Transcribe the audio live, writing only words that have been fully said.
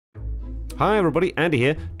Hi everybody, Andy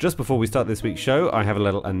here. Just before we start this week's show, I have a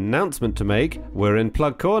little announcement to make. We're in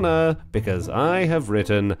Plug Corner because I have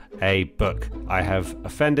written a book. I have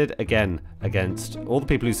offended again against all the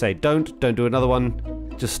people who say don't do another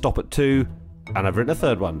one, just stop at 2, and I've written a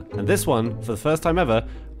third one. And this one, for the first time ever,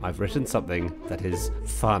 I've written something that is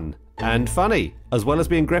fun and funny, as well as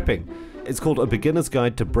being gripping. It's called A Beginner's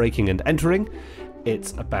Guide to Breaking and Entering.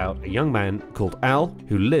 It's about a young man called Al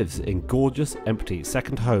who lives in gorgeous, empty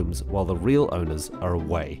second homes while the real owners are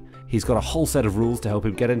away. He's got a whole set of rules to help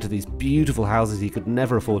him get into these beautiful houses he could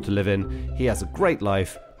never afford to live in. He has a great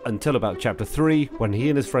life until about chapter 3, when he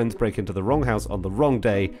and his friends break into the wrong house on the wrong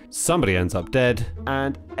day, somebody ends up dead,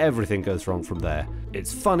 and everything goes wrong from there.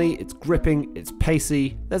 It's funny, it's gripping, it's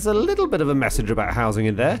pacey, there's a little bit of a message about housing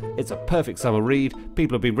in there. It's a perfect summer read,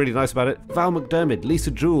 people have been really nice about it. Val McDermid, Lisa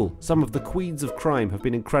Jewell, some of the queens of crime have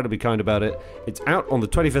been incredibly kind about it. It's out on the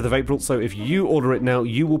 25th of April, so if you order it now,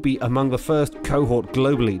 you will be among the first cohort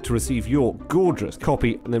globally to receive your gorgeous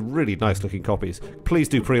copy, and they're really nice looking copies. Please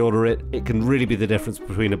do pre-order it, it can really be the difference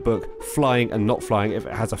between a book flying and not flying if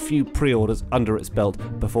it has a few pre-orders under its belt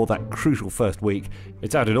before that crucial first week.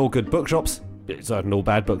 It's out in all good bookshops. It's out in all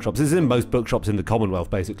bad bookshops. It's in most bookshops in the Commonwealth,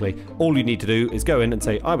 basically. All you need to do is go in and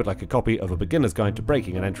say, I would like a copy of A Beginner's Guide to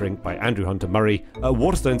Breaking and Entering by Andrew Hunter Murray.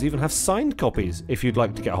 Waterstones even have signed copies if you'd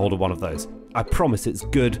like to get a hold of one of those. I promise it's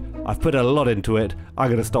good. I've put a lot into it. I'm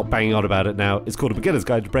going to stop banging on about it now. It's called A Beginner's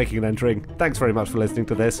Guide to Breaking and Entering. Thanks very much for listening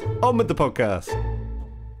to this. On with the podcast.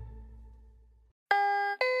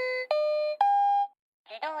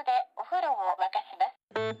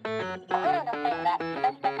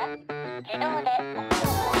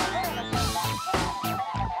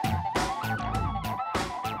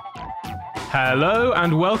 Hello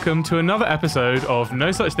and welcome to another episode of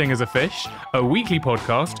No Such Thing as a Fish, a weekly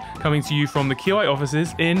podcast coming to you from the QI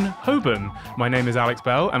offices in Holborn. My name is Alex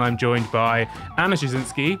Bell and I'm joined by Anna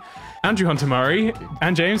Szynski, Andrew Hunter Murray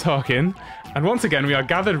and James Harkin. And once again, we are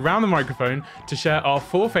gathered around the microphone to share our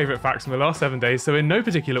 4 favourite facts from the last 7 days. So in no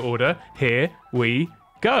particular order, here we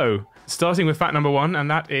go. Starting with fact number 1,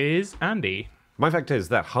 and that is Andy. My fact is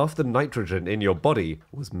that half the nitrogen in your body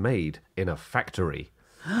was made in a factory.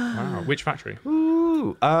 Wow, which factory?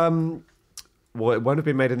 Ooh, well, it won't have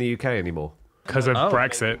been made in the UK anymore. Because of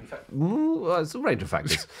Brexit. Well, it's a range of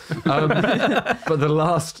factors. But the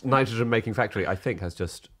last nitrogen-making factory, I think, has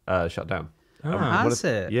just shut down. Has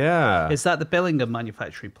it? Yeah. Is that the Billingham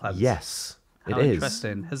manufacturing plant? Yes, How it is.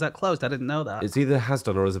 interesting. Has that closed? I didn't know that. It's either has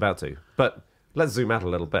done or is about to. But let's zoom out a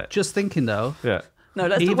little bit. Just thinking, though. Yeah. No,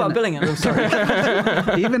 let's talk about Billingham. I'm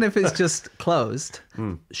sorry. Even if it's just closed,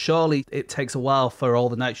 surely it takes a while for all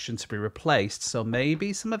the nitrogen to be replaced. So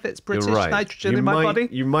maybe some of it's British nitrogen in my body.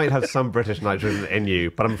 You might have some British nitrogen in you,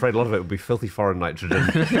 but I'm afraid a lot of it would be filthy foreign nitrogen.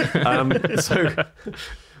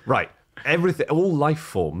 Right. Everything, all life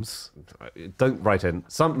forms, don't write in,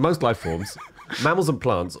 most life forms, mammals and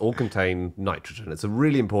plants all contain nitrogen. It's a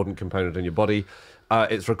really important component in your body.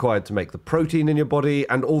 It's required to make the protein in your body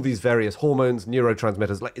and all these various hormones,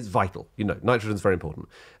 neurotransmitters. Like, it's vital. You know, nitrogen's very important.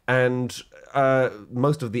 And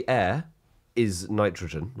most of the air is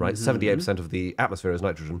nitrogen, right? 78% of the atmosphere is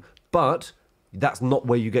nitrogen. But that's not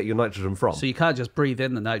where you get your nitrogen from. So you can't just breathe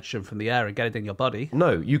in the nitrogen from the air and get it in your body.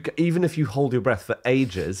 No, even if you hold your breath for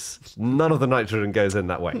ages, none of the nitrogen goes in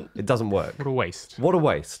that way. It doesn't work. What a waste. What a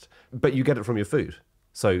waste. But you get it from your food.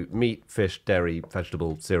 So meat, fish, dairy,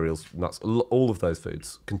 vegetable, cereals, nuts, all of those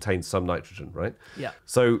foods contain some nitrogen, right? Yeah.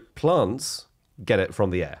 So plants get it from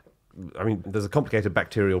the air. I mean, there's a complicated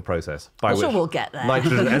bacterial process by which we'll get there.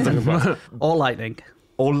 nitrogen ends up in plants. Or lightning.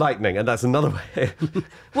 Or lightning, and that's another way.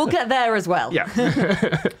 We'll get there as well. Yeah.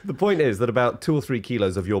 The point is that about 2 or 3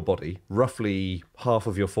 kilos of your body, roughly half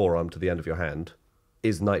of your forearm to the end of your hand,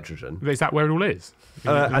 is nitrogen. Is that where it all is?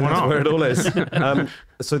 And that's where it all is.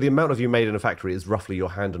 So the amount of you made in a factory is roughly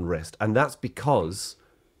your hand and wrist. And that's because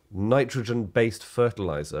nitrogen-based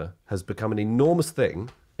fertilizer has become an enormous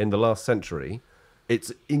thing in the last century.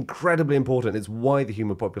 It's incredibly important. It's why the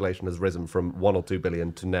human population has risen from 1 or 2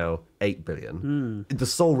 billion to now 8 billion. The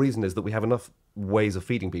sole reason is that we have enough ways of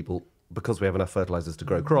feeding people because we have enough fertilizers to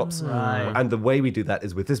grow crops. Right. And the way we do that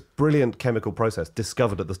is with this brilliant chemical process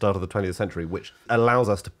discovered at the start of the 20th century, which allows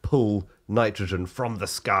us to pull nitrogen from the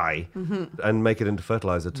sky and make it into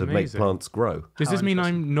fertilizer to make Amazing. plants grow. Does this mean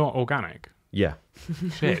I'm not organic? Yeah.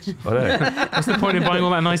 Shit. I know. What's the point in buying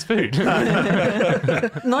all that nice food?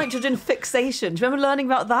 Nitrogen fixation. Do you remember learning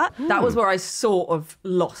about that? That was where I sort of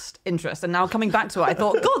lost interest. And now coming back to it, I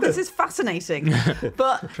thought, God, this is fascinating.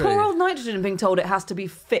 But poor old nitrogen being told it has to be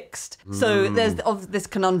fixed. So there's this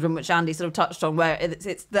conundrum, which Andy sort of touched on, where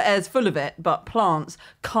it's the air's full of it, but plants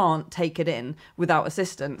can't take it in without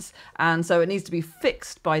assistance. And so it needs to be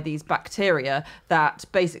fixed by these bacteria that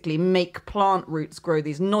basically make plant roots grow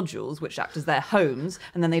these nodules, which act as their homes.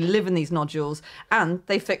 And then they live in these nodules and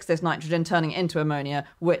they fix this nitrogen, turning it into ammonia,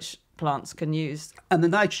 which plants can use. And the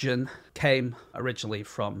nitrogen came originally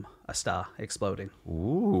from a star exploding.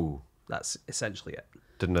 Ooh. That's essentially it.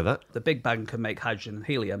 Didn't know that. The Big Bang can make hydrogen and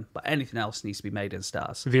helium, but anything else needs to be made in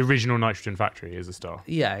stars. The original nitrogen factory is a star.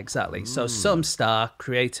 Yeah, exactly. So some star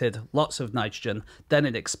created lots of nitrogen, then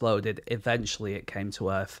it exploded, eventually it came to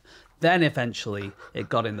Earth. Then eventually it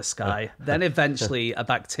got in the sky. Then eventually a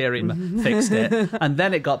bacterium fixed it. And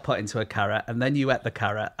then it got put into a carrot. And then you ate the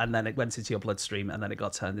carrot. And then it went into your bloodstream. And then it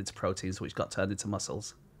got turned into proteins, which got turned into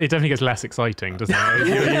muscles. It definitely gets less exciting, doesn't it?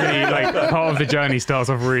 You really, like, part of the journey starts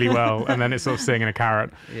off really well, and then it's sort of sitting in a carrot.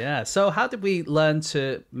 Yeah. So how did we learn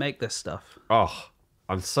to make this stuff? Oh,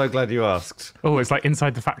 I'm so glad you asked. Oh, it's like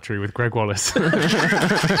Inside the Factory with Greg Wallace.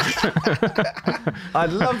 I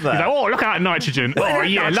love that. He's like, oh, look at that nitrogen. Oh,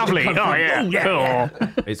 yeah, lovely. Oh, yeah. Oh.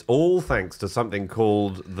 It's all thanks to something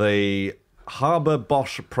called the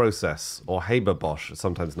Haber-Bosch process, or Haber-Bosch,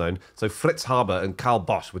 sometimes known. So Fritz Haber and Karl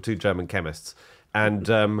Bosch were two German chemists. And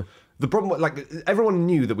the problem, like, everyone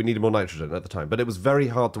knew that we needed more nitrogen at the time, but it was very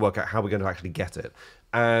hard to work out how we're going to actually get it.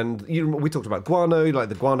 And we talked about guano, like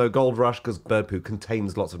the guano gold rush, because bird poo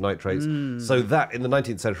contains lots of nitrates. So that in the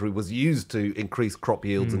 19th century was used to increase crop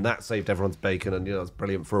yields, and that saved everyone's bacon. And, it's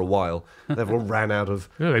brilliant for a while. Everyone ran out of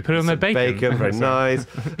they put it on their bacon. Very nice.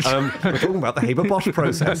 We're talking about the Haber-Bosch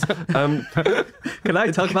process. Can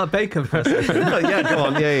I talk about bacon for a second? Yeah, go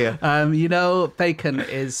on. Yeah.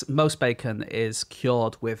 Most bacon is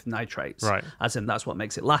cured with nitrates. Right. As in, that's what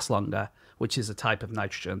makes it last longer, which is a type of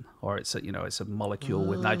nitrogen, or it's a molecule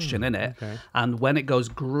with nitrogen in it. Okay. And when it goes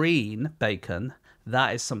green, bacon,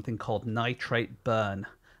 that is something called nitrate burn.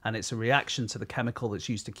 And it's a reaction to the chemical that's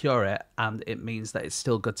used to cure it, and it means that it's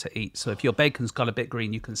still good to eat. So if your bacon's got a bit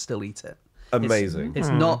green, you can still eat it. Amazing. It's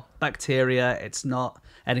not bacteria. It's not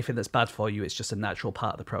anything that's bad for you. It's just a natural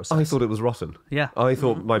part of the process. I thought it was rotten. Yeah. I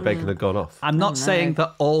thought my bacon had gone off. I'm not saying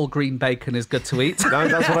that all green bacon is good to eat. No,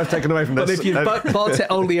 that's what I've taken away from this. But if you bought it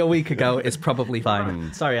only a week ago, it's probably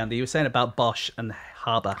fine. Sorry, Andy, you were saying about Bosch and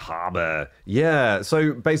Haber. Haber. Yeah.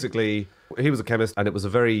 So basically, he was a chemist, and it was a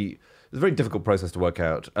very difficult process to work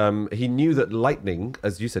out. He knew that lightning,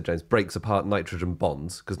 as you said, James, breaks apart nitrogen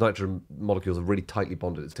bonds, because nitrogen molecules are really tightly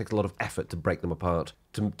bonded. It takes a lot of effort to break them apart,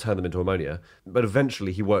 to turn them into ammonia. But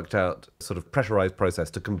eventually he worked out a sort of pressurized process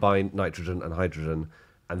to combine nitrogen and hydrogen,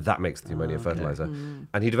 and that makes the ammonia fertilizer.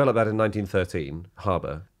 And he developed that in 1913,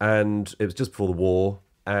 Haber, and it was just before the war.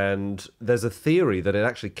 And there's a theory that it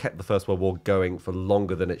actually kept the First World War going for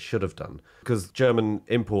longer than it should have done, because German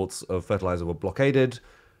imports of fertilizer were blockaded.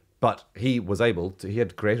 But he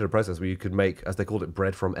had created a process where you could make, as they called it,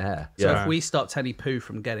 bread from air. So if we stopped any poo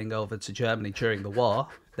from getting over to Germany during the war,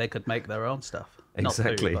 they could make their own stuff.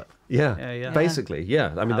 Exactly. Not poo, yeah. Basically,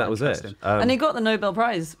 yeah. I mean, that was it. And he got the Nobel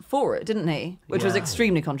Prize for it, didn't he? Which was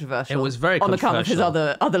extremely controversial. It was very on account of his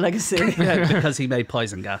other legacy. Yeah, because he made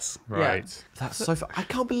poison gas. Right. Yeah. That's so I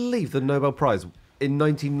can't believe the Nobel Prize in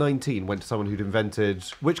 1919 went to someone who'd invented...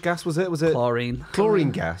 Which gas was it? Was it... Chlorine.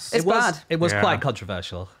 Chlorine gas. It's bad. It was quite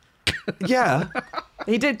controversial. Yeah.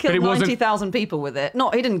 He did kill 90,000 people with it.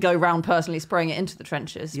 He didn't go around personally spraying it into the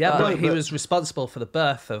trenches. Yeah, but he was responsible for the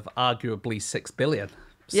birth of arguably 6 billion.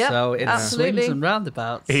 Yeah, so it's absolutely. swings and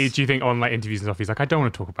roundabouts. Do you think on like interviews and stuff, he's like, I don't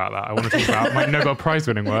want to talk about that. I want to talk about my Nobel Prize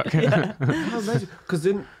winning work.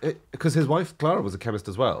 Because his wife Clara was a chemist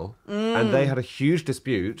as well, and they had a huge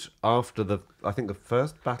dispute after the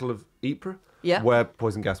first Battle of Ypres, where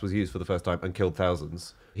poison gas was used for the first time and killed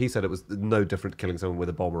thousands. He said it was no different killing someone with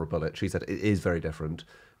a bomb or a bullet. She said it is very different.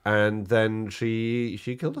 And then she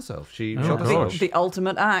killed herself. She shot herself. The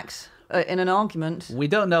ultimate act in an argument. We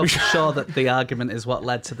don't know for sure that the argument is what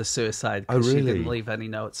led to the suicide, because she didn't leave any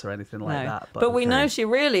notes or anything like that. But we know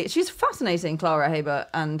she's fascinating, Clara Haber,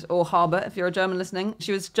 or Haber, if you're a German listening.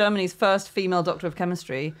 She was Germany's first female doctor of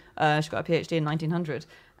chemistry. She got a PhD in 1900.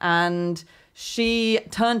 And she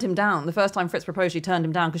turned him down. The first time Fritz proposed, she turned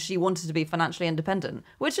him down because she wanted to be financially independent,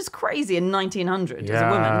 which is crazy in 1900 as a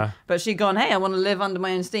woman. But she'd gone, hey, I want to live under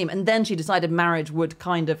my own steam. And then she decided marriage would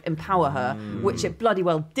kind of empower her, which it bloody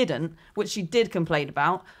well didn't, which she did complain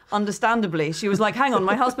about. Understandably, she was like, hang on,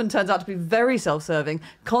 my husband turns out to be very self-serving,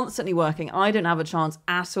 constantly working. I don't have a chance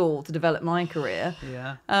at all to develop my career.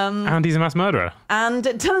 Yeah. And he's a mass murderer. And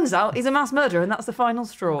it turns out he's a mass murderer, and that's the final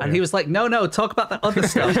straw. And he was like, no, talk about that other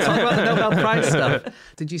stuff. Talk about the Nobel Prize stuff.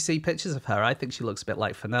 Did you see pictures of her? I think she looks a bit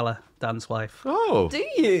like Fenella, Dan's wife. Oh. Do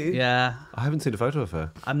you? Yeah. I haven't seen a photo of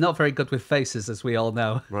her. I'm not very good with faces, as we all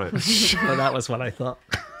know. Right. But that was what I thought.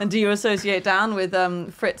 And do you associate Dan with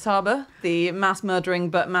Fritz Haber, the mass murdering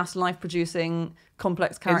but mass life producing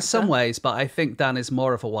complex character? In some ways, but I think Dan is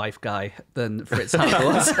more of a wife guy than Fritz Haber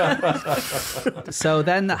was. So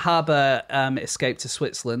then Haber escaped to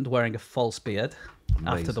Switzerland wearing a false beard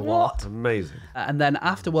after the war. Amazing. And then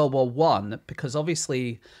after World War One, because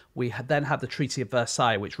obviously we had then had the Treaty of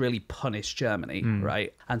Versailles, which really punished Germany,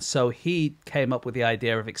 right? And so he came up with the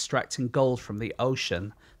idea of extracting gold from the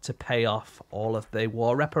ocean to pay off all of the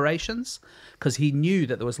war reparations, because he knew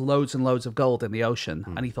that there was loads and loads of gold in the ocean.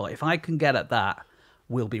 And he thought, if I can get at that,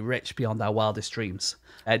 we'll be rich beyond our wildest dreams.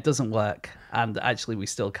 It doesn't work. And actually, we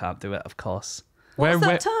still can't do it, of course. What's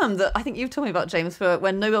that term that I think you've told me about, James, for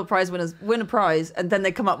when Nobel Prize winners win a prize and then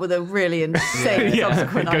they come up with a really insane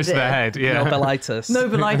subsequent it goes idea? to their head. Yeah. Nobelitis.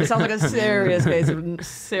 Nobelitis sounds like a serious case of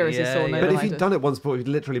seriously sore yeah. Nobelitis. But if he'd done it once before, he'd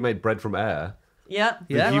literally made bread from air. Yeah,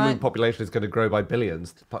 The human population is going to grow by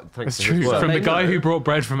billions thanks It's to true. his work. From the guy who brought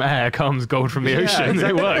bread from air comes gold from the ocean.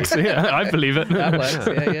 It works. Yeah, I believe it. That works,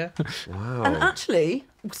 yeah. Wow. And actually,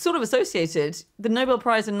 sort of associated, the Nobel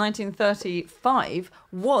Prize in 1935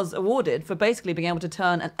 was awarded for basically being able to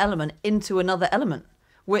turn an element into another element,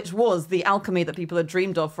 which was the alchemy that people had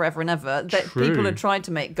dreamed of forever and ever, that True. people had tried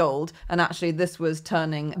to make gold, and actually this was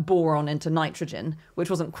turning boron into nitrogen, which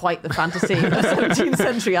wasn't quite the fantasy of 17th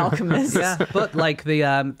century alchemists. Yeah, but like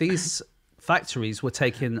these factories were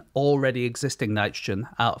taking already existing nitrogen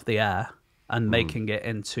out of the air and making it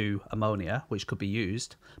into ammonia, which could be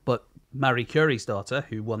used. But Marie Curie's daughter,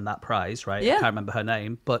 who won that prize, right? Yeah. I can't remember her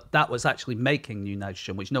name, but that was actually making new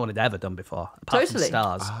nitrogen, which no one had ever done before, apart Totally. from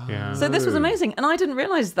stars. Yeah. So this was amazing, and I didn't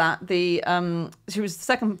realise that she was the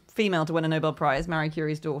second female to win a Nobel Prize, Marie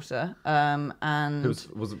Curie's daughter, and Was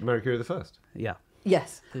Marie Curie the first? Yeah.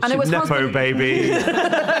 yes, and it was Nepo husband, baby.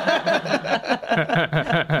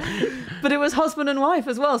 but it was husband and wife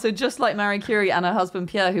as well. So just like Marie Curie and her husband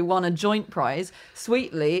Pierre, who won a joint prize,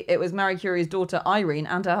 sweetly it was Marie Curie's daughter Irene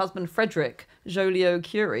and her husband Frederick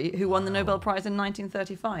Joliot-Curie who won the Nobel Prize in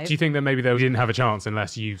 1935. Do you think that maybe they didn't have a chance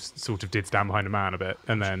unless you sort of did stand behind a man a bit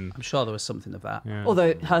and then... I'm sure there was something of that. Yeah.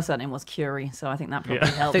 Although her surname was Curie, so I think that probably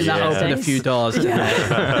I helped. think that Yeah. opened a things. few doors. didn't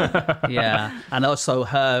Yeah. it? Yeah. And also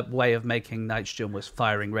her way of making nitrogen was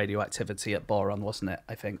firing radioactivity at boron, wasn't it?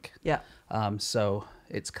 I think. Yeah. So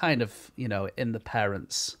it's kind of, in the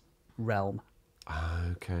parents' realm.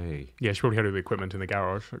 Okay. Yeah, she probably had all the equipment in the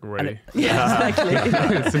garage already. Yeah, exactly.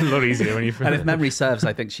 It's a lot easier when you... And if memory serves,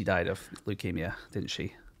 I think she died of leukemia, didn't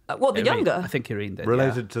she? What, the Irene- younger? I think Irene did.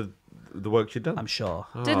 Related to the work she'd done? I'm sure.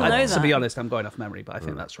 Didn't know that. To be honest, I'm going off memory, but I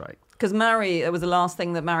think that's right. Because Mary, it was the last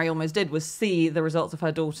thing that Mary almost did was see the results of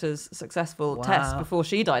her daughter's successful test before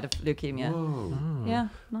she died of leukemia. Whoa. Yeah,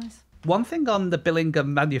 nice. One thing on the Billingham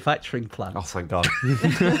manufacturing plant Oh, thank God.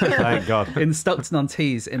 Thank God. in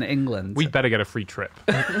Stockton-on-Tees in England. We'd better get a free trip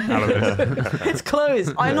out of this. It's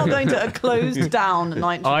closed. I'm not going to a closed down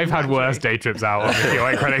nitrogen I've had factory. worse day trips out on the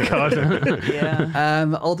QI credit card.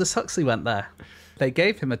 Yeah. Aldous Huxley went there. They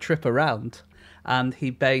gave him a trip around, and he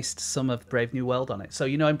based some of Brave New World on it. So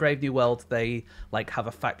in Brave New World, they have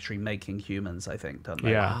a factory making humans, I think, don't they?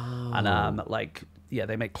 Yeah. And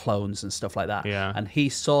they make clones and stuff like that. Yeah. And he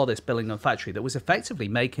saw this Billingham factory that was effectively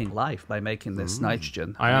making life by making this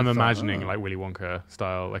nitrogen. I And am he thought, imagining like Willy Wonka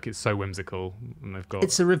style, like it's so whimsical, and they've got...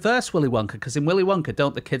 It's a reverse Willy Wonka, because in Willy Wonka,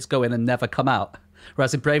 don't the kids go in and never come out?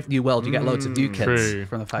 Whereas in Brave New World, you get loads of new kids True.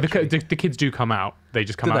 from the factory. The kids do come out. They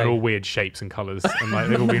just come Do out in they? all weird shapes and colours, and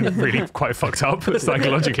they've all been really quite fucked up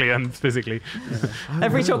psychologically and physically.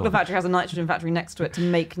 Every chocolate factory has a nitrogen factory next to it to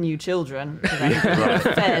make new children to then be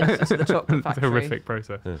fed to the chocolate It's a factory. horrific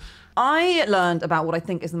process. I learned about what I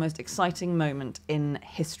think is the most exciting moment in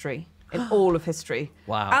history. In all of history.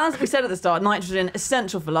 Wow. As we said at the start, nitrogen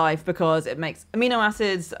essential for life because it makes amino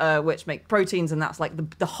acids, which make proteins, and that's like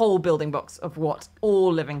the whole building blocks of what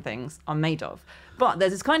all living things are made of. But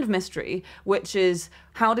there's this kind of mystery, which is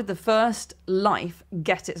how did the first life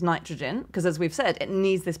get its nitrogen? Because as we've said, it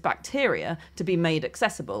needs this bacteria to be made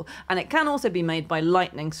accessible. And it can also be made by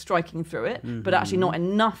lightning striking through it, but actually not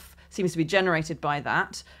enough seems to be generated by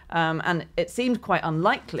that. And it seemed quite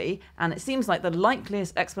unlikely. And it seems like the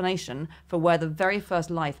likeliest explanation for where the very first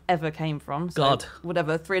life ever came from, so God.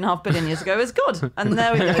 whatever, 3.5 billion years ago, is God. And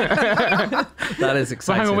there we go. That is So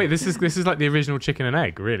exciting. hang on, wait. This is like the original chicken and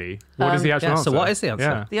egg, really. What is the actual answer? So what is the answer?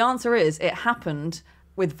 Yeah. The answer is it happened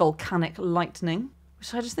with volcanic lightning,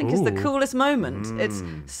 which I just think is the Ooh. coolest moment. It's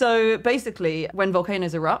so basically when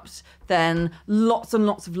volcanoes erupt, then lots and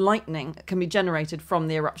lots of lightning can be generated from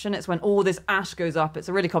the eruption. It's when all this ash goes up. It's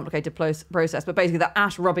a really complicated process, but basically the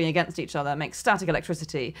ash rubbing against each other makes static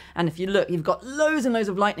electricity. And if you look, you've got loads and loads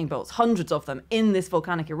of lightning bolts, hundreds of them in this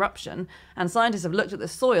volcanic eruption. And scientists have looked at the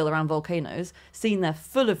soil around volcanoes, seen they're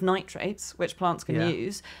full of nitrates, which plants can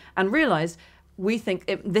use, and realized we think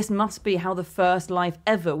this must be how the first life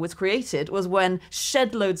ever was created, was when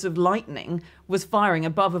shed loads of lightning was firing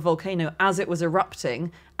above a volcano as it was erupting,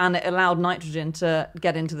 and it allowed nitrogen to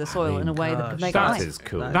get into the soil in a way that could make that life. is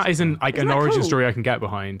cool. That isn't like Isn't an that origin cool? story I can get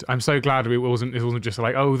behind. I'm so glad it wasn't just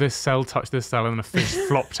like, oh, this cell touched this cell and a fish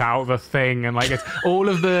flopped out of a thing, and like all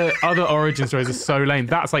of the other origin stories are so lame.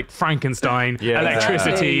 That's like Frankenstein, Yeah.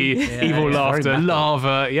 electricity, Exactly. evil it's very laughter, metal.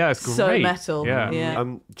 lava. Yeah, it's great. So metal. Yeah.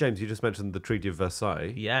 James, you just mentioned the Treaty of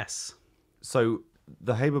Versailles. Yes. So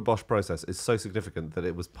the Haber-Bosch process is so significant that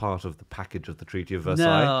it was part of the package of the Treaty of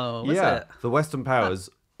Versailles. No, was yeah, it? the Western powers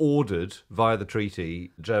ordered via the treaty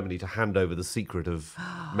Germany to hand over the secret of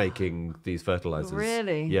making these fertilizers.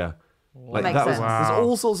 Really? Yeah. Like Makes that was, sense. there's Wow.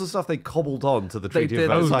 all sorts of stuff they cobbled on to the They Treaty did.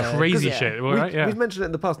 of Oh, Versailles. crazy Yeah. shit. Well, right, yeah. We've mentioned it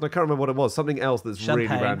in the past, and I can't remember what it was. Something else that's really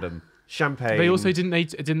Champagne. random. Champagne. They also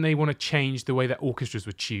didn't they want to change the way that orchestras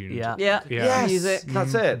were tuned? Yeah. Yeah. Yeah. Yes, Music.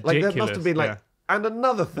 that's it. Like there must have been like, Ridiculous, and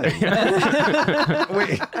another thing.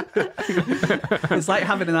 It's like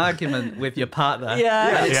having an argument with your partner.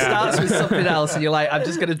 Yeah. And it Yeah. starts with something else, and you're like, I'm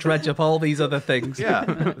just going to dredge up all these other things. Yeah,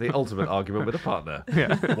 the ultimate argument with a partner.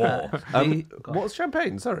 War. What was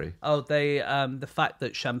champagne? Sorry. Oh, the fact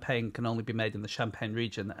that champagne can only be made in the Champagne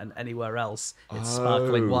region and anywhere else it's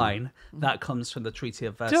sparkling wine, that comes from the Treaty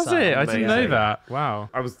of Versailles. Does it? I didn't know Amazing. that. Wow.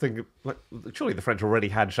 I was thinking, like, surely the French already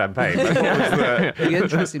had champagne. Like, what was the... The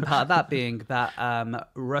interesting part of that being that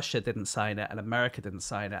Russia didn't sign it and America didn't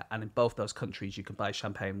sign it, and in both those countries you can buy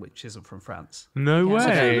champagne which isn't from France. No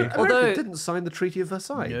way. America Although- didn't sign the Treaty of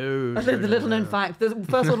Versailles. No. The little known fact, the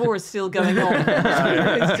First World War is still going on.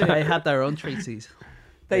 They had their own treaties.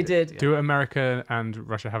 They did. Do America and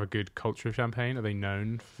Russia have a good culture of champagne? Are they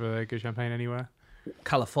known for their good champagne anywhere?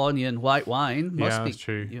 Californian white wine must Yeah, be that's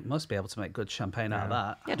true. You must be able to make good champagne out of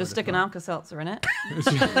that. Yeah, just stick an Alka-Seltzer in it. And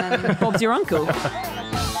then Bob's your uncle.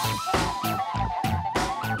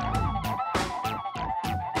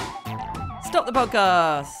 Stop the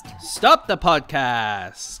podcast. Stop the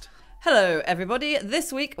podcast. Hello, everybody.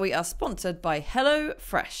 This week we are sponsored by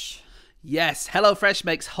HelloFresh. Yes, HelloFresh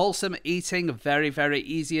makes wholesome eating very, very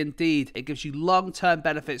easy indeed. It gives you long-term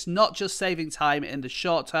benefits, not just saving time in the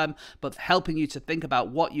short term, but helping you to think about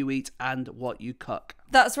what you eat and what you cook.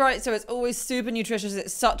 That's right. So it's always super nutritious.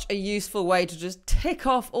 It's such a useful way to just tick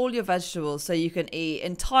off all your vegetables so you can eat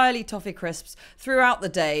entirely toffee crisps throughout the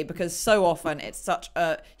day, because so often it's such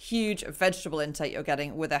a huge vegetable intake you're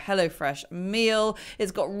getting with a HelloFresh meal.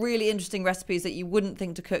 It's got really interesting recipes that you wouldn't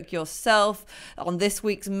think to cook yourself. On this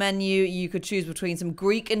week's menu, you could choose between some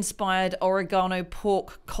Greek-inspired oregano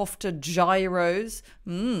pork kofta gyros.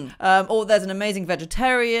 Or there's an amazing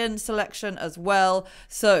vegetarian selection as well.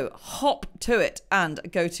 So hop to it and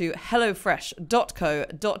go to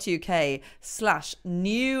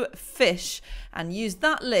hellofresh.co.uk/newfish and use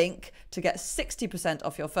that link to get 60%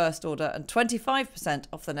 off your first order and 25%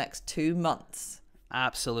 off the next 2 months.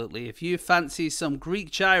 Absolutely. If you fancy some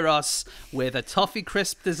Greek gyros with a toffee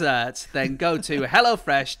crisp dessert, then go to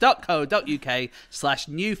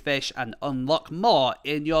hellofresh.co.uk/newfish and unlock more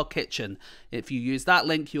in your kitchen. If you use that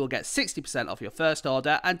link, you will get 60% off your first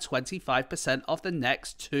order and 25% off the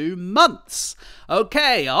next 2 months.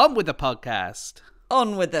 Okay, on with the podcast.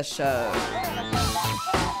 On with the show.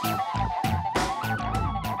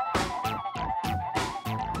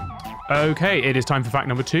 Okay, it is time for fact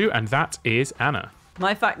number 2, and that is Anna.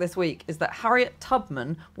 My fact this week is that Harriet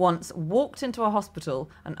Tubman once walked into a hospital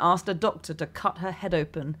and asked a doctor to cut her head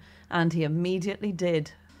open, and he immediately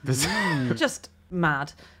did. Just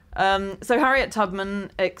mad. So Harriet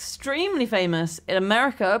Tubman, extremely famous in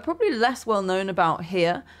America, probably less well known about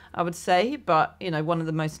here, I would say, but, you know, one of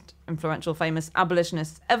the most influential, famous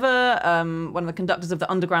abolitionists ever, one of the conductors of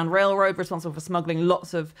the Underground Railroad, responsible for smuggling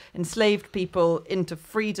lots of enslaved people into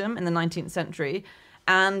freedom in the 19th century.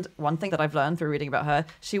 And one thing that I've learned through reading about her,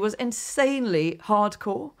 she was insanely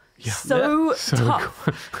hardcore. Yeah. So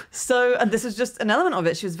tough. So, and this is just an element of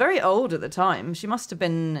it. She was very old at the time. She must have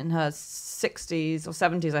been in her 60s or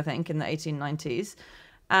 70s, I think, in the 1890s.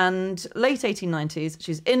 And late 1890s,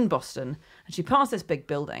 she's in Boston and she passed this big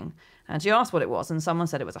building and she asked what it was and someone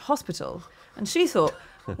said it was a hospital. And she thought,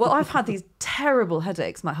 well, I've had these terrible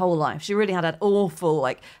headaches my whole life. She really had awful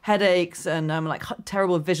like headaches and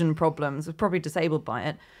terrible vision problems, was probably disabled by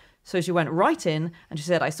it. So she went right in and she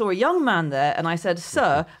said, I saw a young man there and I said,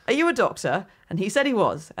 sir, are you a doctor? And he said he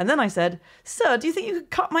was. And then I said, sir, do you think you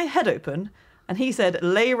could cut my head open? And he said,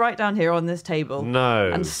 lay right down here on this table. No.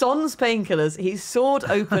 And sans painkillers, he sawed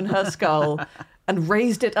open her skull and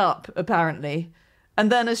raised it up, apparently. And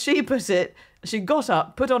then, as she put it, she got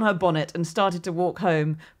up, put on her bonnet and started to walk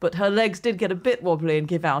home. But her legs did get a bit wobbly and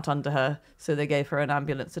give out under her. So they gave her an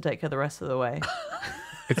ambulance to take her the rest of the way.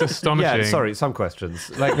 It's astonishing. Yeah, sorry, some questions.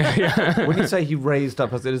 Like, when you say he raised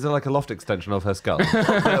up, is it like a loft extension of her skull?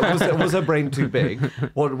 Was her brain too big?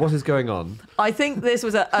 What is going on? I think this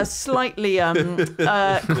was a slightly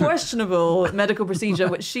questionable medical procedure,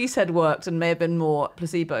 which she said worked and may have been more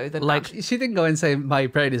placebo than She didn't go and say, my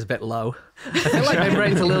brain is a bit low. I feel like my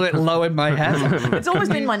brain's a little bit low in my head. It's always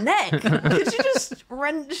been my neck. Could you just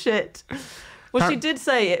wrench it? Well, she did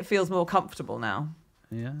say it feels more comfortable now.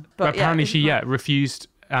 Yeah. But apparently she refused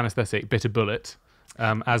anaesthetic, bit a bullet,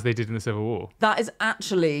 as they did in the Civil War. That is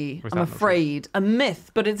actually, I'm afraid, a myth,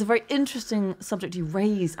 but it's a very interesting subject you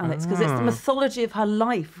raise, Alex, because it's the mythology of her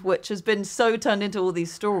life, which has been so turned into all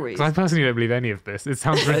these stories. I personally don't believe any of this. It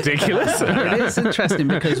sounds ridiculous. It is interesting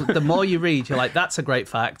because the more you read, you're like, that's a great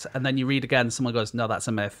fact. And then you read again, someone goes, no, that's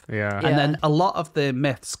a myth. Yeah. And then a lot of the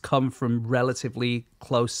myths come from relatively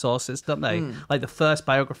close sources, don't they? Like the first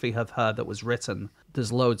biography of her that was written,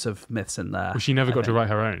 there's loads of myths in there. Well, she never got to write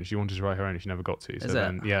her own. She wanted to write her own, and she never got to. So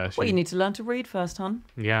then, Well, you need to learn to read first, hon.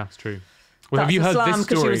 Yeah, it's true. Well, That's have you heard slam this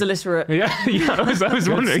because story? she was illiterate. Yeah, I was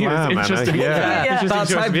wondering. Slam, It was interesting. Anna.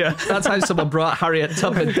 Interesting That's how someone brought Harriet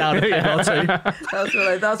Tubman down a peg or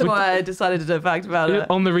two. That's why I decided to do a fact about it.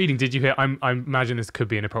 On the reading, did you hear? I imagine this could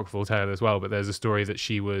be an apocryphal tale as well, but there's a story that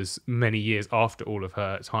she was many years after all of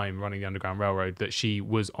her time running the Underground Railroad, that she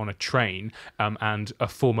was on a train and a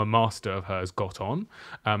former master of hers got on,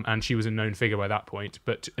 and she was a known figure by that point.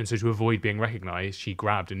 And so to avoid being recognised, she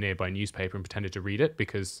grabbed a nearby newspaper and pretended to read it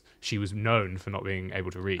because she was known for not being able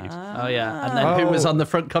to read. Oh, yeah. And then who was on the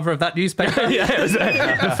front cover of that newspaper?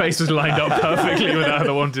 The face was lined up perfectly without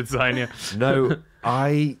the wanted sign. Yeah. No,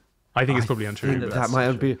 I think it's probably untrue. think But that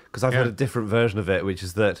might be because I've Yeah. heard a different version of it, which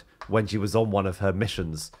is that when she was on one of her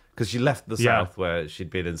missions, because she left the South where she'd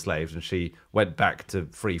been enslaved and she went back to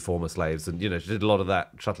free former slaves, and she did a lot of that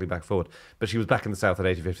shuttling back and forward. But she was back in the South in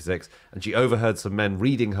 1856, and she overheard some men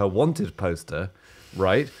reading her wanted poster,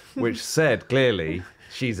 right, which said clearly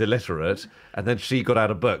she's illiterate, and then she got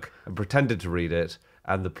out a book and pretended to read it.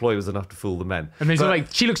 And the ploy was enough to fool the men. And they're like,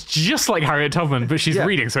 she looks just like Harriet Tubman, but she's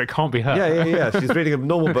reading, so it can't be her. Yeah. She's reading a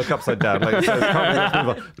normal book upside down. So it can't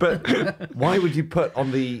be that. But why would you put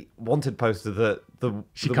on the wanted poster that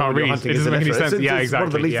She the can't woman you're read? hunting It is doesn't make any illiterate? sense. It's one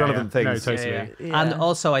of the least relevant things. No, totally. Yeah. And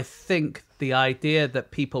also, I think the idea that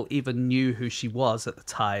people even knew who she was at the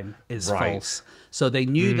time is false. So they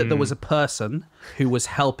knew that there was a person who was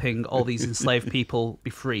helping all these enslaved people be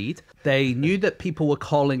freed. They knew that people were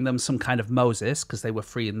calling them some kind of Moses because they were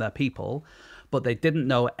freeing their people. But they didn't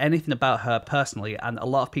know anything about her personally, and a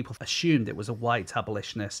lot of people assumed it was a white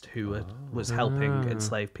abolitionist who was helping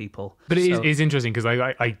enslaved people. But it is interesting because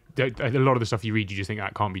a lot of the stuff you read, you just think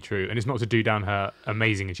that can't be true, and it's not to do down her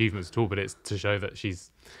amazing achievements at all, but it's to show that she's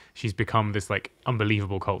become this like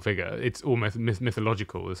unbelievable cult figure. It's almost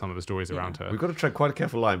mythological with some of the stories around her. We've got to tread quite a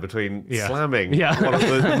careful line between Yeah. slamming Yeah. one of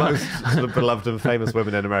the most sort of beloved and famous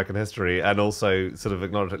women in American history, and also sort of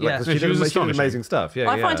acknowledging because No, she she was did astonishing. amazing stuff. Yeah,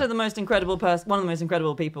 I find her the most incredible person, one of the most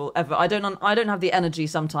incredible people ever. I don't have the energy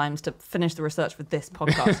sometimes to finish the research for this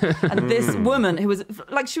podcast. And this woman who was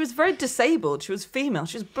she was very disabled. She was female.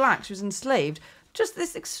 She was black. She was enslaved. Just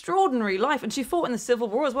this extraordinary life. And she fought in the Civil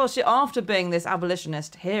War as well. After being this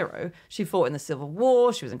abolitionist hero, she fought in the Civil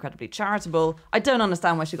War. She was incredibly charitable. I don't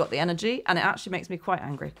understand where she got the energy, and it actually makes me quite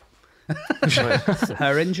angry.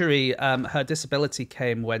 Her injury, her disability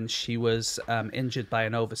came when she was injured by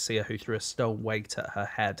an overseer who threw a stone weight at her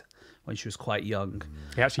head when she was quite young.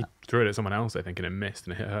 He actually threw it at someone else, I think, and it missed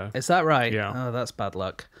and it hit her. Is that right? Yeah. Oh, that's bad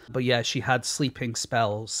luck. But yeah, she had sleeping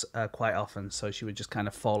spells quite often, so she would just kind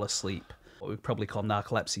of fall asleep. What we'd probably call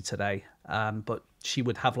narcolepsy today. But she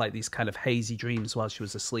would have like these kind of hazy dreams while she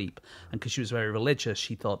was asleep. And because she was very religious,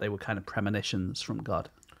 she thought they were kind of premonitions from God.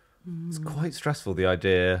 It's quite stressful, the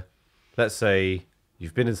idea. Let's say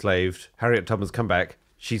you've been enslaved, Harriet Tubman's come back,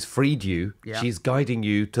 she's freed you, Yeah. she's guiding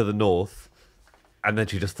you to the north, and then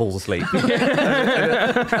she just falls asleep.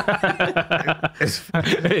 It's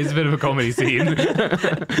a bit of a comedy scene.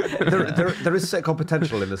 there is sitcom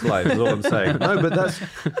potential in this life, is all I'm saying. No, but that's...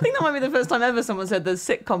 I think that might be the first time ever someone said there's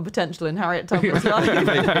sitcom potential in Harriet Tubman's life.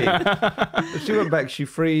 Maybe. She went back, she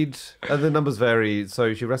freed, and the numbers vary,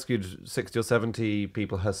 so she rescued 60 or 70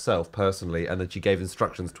 people herself personally, and then she gave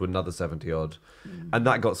instructions to another 70 odd, and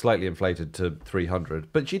that got slightly inflated to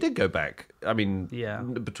 300. But she did go back. I mean,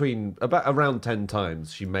 around 10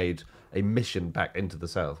 times she made a mission back into the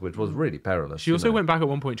south, which was really perilous. She also went back at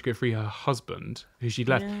one point to go free her husband, who she'd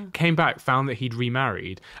left, came back, found that he'd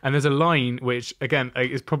remarried. And there's a line which, again,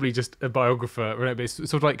 is probably just a biographer, right? But it's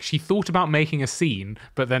sort of like she thought about making a scene,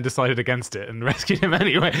 but then decided against it and rescued him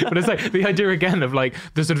anyway. But it's like the idea again of like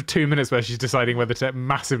the sort of 2 minutes where she's deciding whether to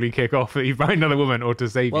massively kick off that you find another woman or to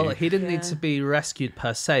save you. Well, he didn't need to be rescued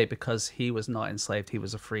per se because he was not enslaved. He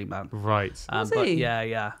was a free man. Right. Was But he?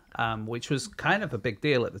 yeah. Which was kind of a big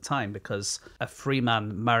deal at the time because a free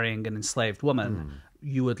man marrying an enslaved woman,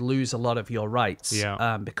 you would lose a lot of your rights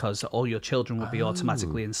because all your children would be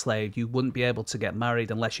automatically enslaved. You wouldn't be able to get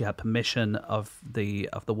married unless you had permission of the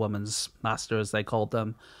woman's master, as they called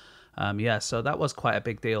them. So that was quite a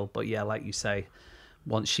big deal. But yeah, like you say,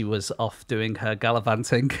 once she was off doing her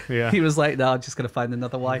gallivanting, he was like, no, I'm just going to find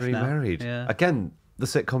another wife now. Remarried. Yeah. Again, the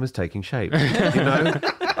sitcom is taking shape. You know?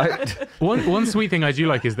 One sweet thing I do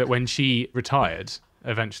like is that when she retired,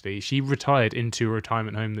 eventually, she retired into a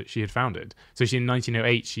retirement home that she had founded. So in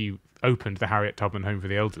 1908, she opened the Harriet Tubman Home for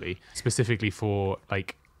the Elderly, specifically for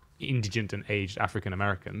like indigent and aged African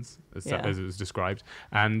Americans, as it was described.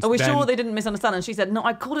 And Are we then, sure they didn't misunderstand? And she said, no,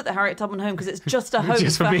 I called it the Harriet Tubman Home because it's just a home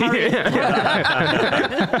Just for for me. Harriet.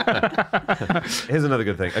 Here's another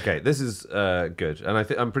good thing. Okay, this is good, and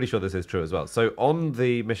I'm pretty sure this is true as well. So on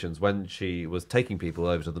the missions, when she was taking people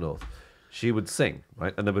over to the north, she would sing,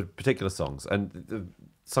 right? And there were particular songs, and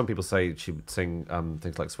some people say she would sing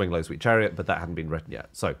things like "Swing Low, Sweet Chariot," but that hadn't been written yet.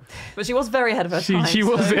 So, But she was very ahead of her time. she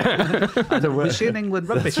was. so- Was she an England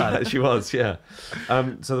rugby fan? she was, yeah.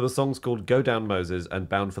 So there were songs called "Go Down Moses" and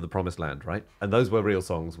 "Bound for the Promised Land," right? And those were real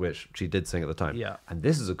songs, which she did sing at the time. Yeah. And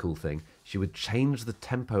this is a cool thing. She would change the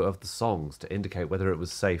tempo of the songs to indicate whether it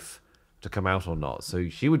was safe to come out or not. So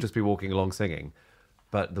she would just be walking along singing,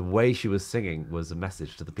 but the way she was singing was a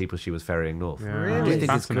message to the people she was ferrying north. Yeah. I do think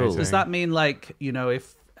it's cool. Fascinating. Does that mean like,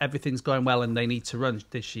 if everything's going well and they need to run,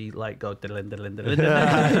 did she like go diddlin, diddlin, diddlin,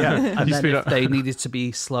 diddlin? And You then speed if up. they needed to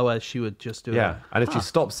be slower, she would just do Yeah, and if she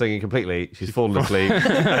stops singing completely, she's fallen asleep.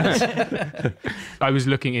 I was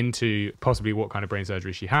looking into possibly what kind of brain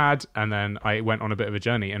surgery she had, and then I went on a bit of a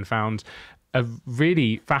journey and found a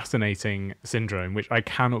really fascinating syndrome, which I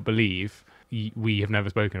cannot believe we have never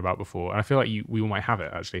spoken about before. And I feel like we all might have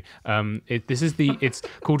it, actually. It's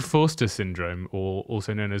called Forster syndrome, or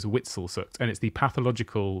also known as Witzel-Sucht, and it's the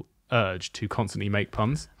pathological urge to constantly make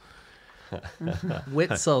puns.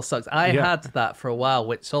 Witzel sucked. I had that for a while.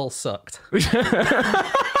 Witzel sucked.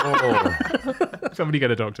 Somebody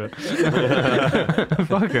get a doctor.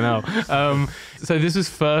 Fucking hell. So this was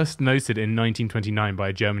first noted in 1929 by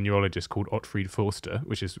a German neurologist called Ottfried Forster,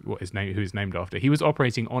 which is who is named after. He was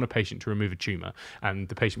operating on a patient to remove a tumour, and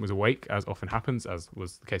the patient was awake, as often happens, as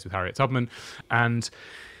was the case with Harriet Tubman. And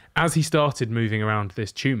as he started moving around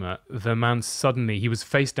this tumour, the man suddenly, he was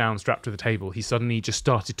face down, strapped to the table. He suddenly just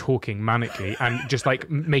started talking manically and just like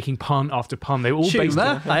making pun after pun. They were all based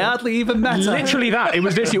Tumour? I hardly even met her. literally that. It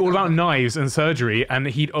was literally all about knives and surgery. And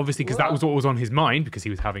he'd obviously, because that was what was on his mind, because he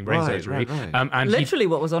was having brain surgery. Right. And Literally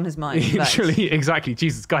what was on his mind. in fact. literally, exactly.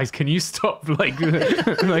 Jesus, guys, can you stop?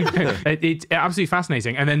 It's absolutely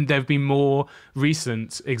fascinating. And then there have been more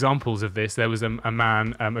recent examples of this. There was a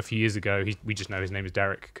man a few years ago. We just know his name is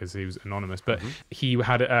Derek because he was anonymous, but he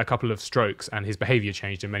had a couple of strokes and his behavior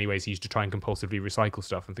changed in many ways. He used to try and compulsively recycle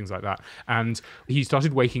stuff and things like that. And he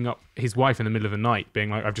started waking up his wife in the middle of the night being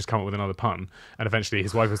like, I've just come up with another pun. And eventually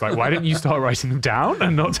his wife was like, why didn't you start writing them down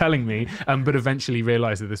and not telling me? But eventually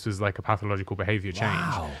realized that this was like a pathological behavior change.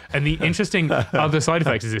 Wow. And the interesting other side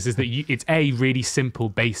effect of this is that it's a really simple,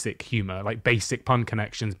 basic humor, like basic pun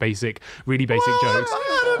connections, really basic jokes.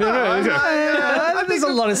 There's a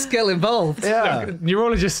lot of skill involved. Yeah.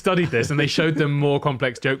 Neurologists scientists studied this and they showed them more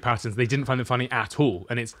complex joke patterns. They didn't find them funny at all.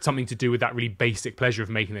 And it's something to do with that really basic pleasure of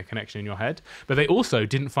making the connection in your head. But they also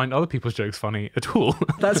didn't find other people's jokes funny at all.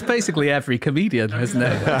 That's basically every comedian, isn't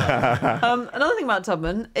it? Another thing about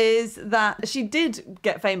Tubman is that she did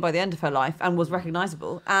get fame by the end of her life and was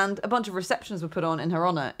recognisable. And a bunch of receptions were put on in her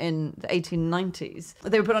honour in the 1890s.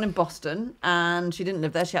 They were put on in Boston, and she didn't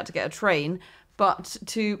live there. She had to get a train. But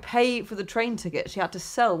to pay for the train ticket, she had to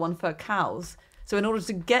sell one of her cows. So in order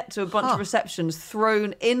to get to a bunch of receptions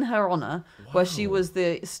thrown in her honour, where she was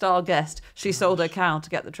the star guest, she sold her cow to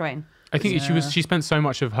get the train. I think she spent so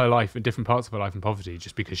much of her life in different parts of her life in poverty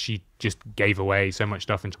just because she just gave away so much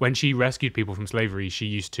stuff. And when she rescued people from slavery, she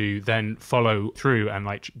used to then follow through and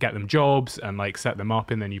like get them jobs and like set them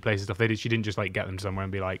up in their new places. Stuff they did. She didn't just like get them somewhere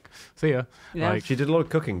and be like, see ya. Yeah. She did a lot of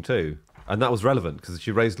cooking too, and that was relevant because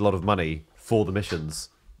she raised a lot of money for the missions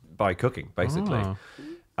by cooking, basically. Oh.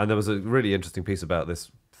 And there was a really interesting piece about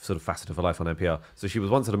this sort of facet of her life on NPR. So she was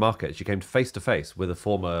once at a market. She came face to face with a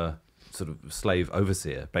former sort of slave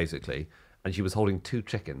overseer, basically, and she was holding 2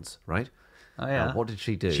 chickens, right? Oh, yeah. What did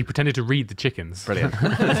she do? She pretended to read the chickens. Brilliant.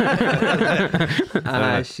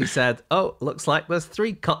 She said, oh, looks like there's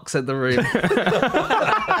 3 cocks in the room.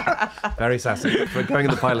 Very sassy. For going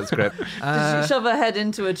in the pilot script. Did she shove her head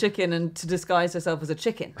into a chicken and to disguise herself as a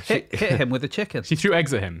chicken? Hit him with a chicken. She threw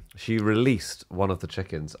eggs at him. She released one of the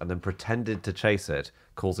chickens and then pretended to chase it,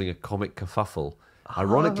 causing a comic kerfuffle.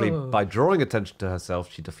 Ironically, by drawing attention to herself,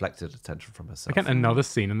 she deflected attention from herself. Again, another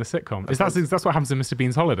scene in the sitcom. That's what happens in Mr.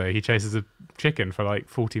 Bean's Holiday. He chases a chicken for like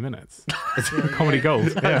 40 minutes. Comedy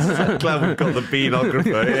gold. Yeah. Glad we've got the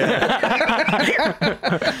beanographer.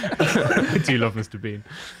 I do love Mr. Bean.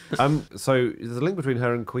 So there's a link between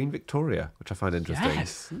her and Queen Victoria, which I find interesting.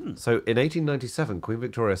 Yes. So in 1897, Queen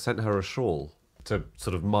Victoria sent her a shawl to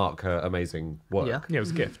sort of mark her amazing work. Yeah. Yeah, it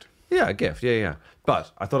was a gift. Yeah, a gift. Yeah.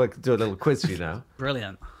 But I thought I could do a little quiz for you now.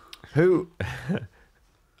 Brilliant. Who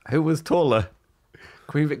was taller,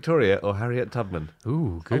 Queen Victoria or Harriet Tubman?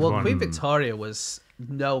 Ooh, good Well, one. Queen Victoria was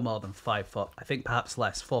no more than 5 foot. I think perhaps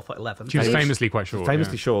less, 4'11". She was famously quite short.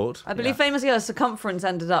 Famously short. I believe famously her circumference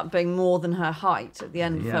ended up being more than her height at the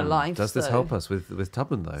end of her life. Does this help us with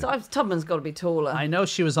Tubman, though? So Tubman's got to be taller. I know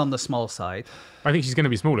she was on the small side. I think she's going to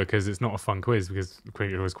be smaller because it's not a fun quiz because Queen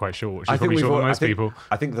Victoria was quite short. She's I think probably shorter than I most think- people.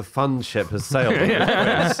 I think the fun ship has sailed. on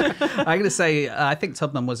this quiz. I'm going to say, I think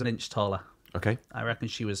Tubman was an inch taller. Okay. I reckon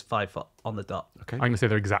she was 5 foot on the dot. Okay. I'm going to say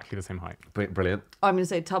they're exactly the same height. Brilliant. I'm going to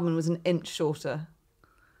say Tubman was an inch shorter.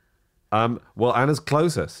 Well, Anna's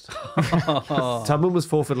closest. Tubman was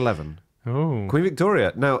 4'11". Oh. Queen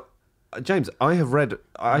Victoria. Now, James, I have read.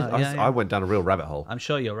 I went down a real rabbit hole. I'm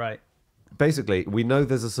sure you're right. Basically, we know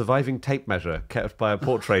there's a surviving tape measure kept by a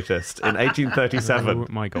portraitist in 1837, Oh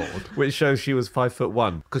my God. which shows she was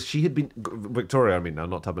 5'1". Because she had been Victoria. I mean, no,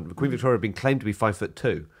 not Tubman. But Queen Victoria had been claimed to be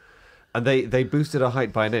 5'2", and they boosted her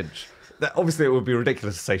height by an inch. Obviously, it would be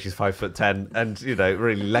ridiculous to say she's 5'10" and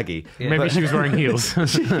really leggy. Maybe she was wearing heels.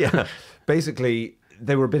 Yeah. Basically,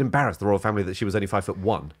 they were a bit embarrassed, the royal family, that she was only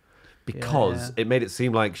 5'1", because it made it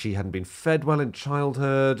seem like she hadn't been fed well in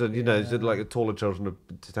childhood, and like taller children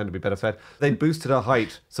tend to be better fed. They boosted her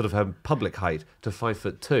height, sort of her public height, to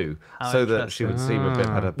 5'2", so that she would seem a bit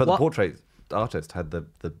better. But the portrait artist had the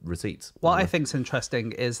receipts. What I think's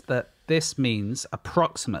interesting is that this means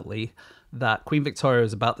approximately that Queen Victoria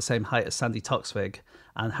was about the same height as Sandy Toksvig,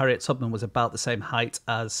 and Harriet Tubman was about the same height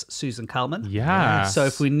as Susan Calman. Yeah. So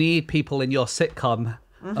if we need people in your sitcom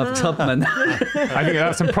of Tubman, I think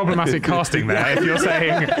that's some problematic casting there. If you're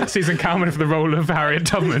saying Susan Calman for the role of Harriet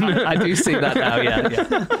Tubman. I do see that now,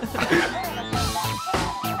 yeah.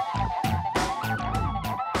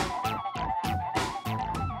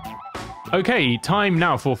 Okay, time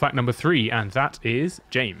now for fact number 3, and that is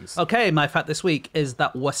James. Okay, my fact this week is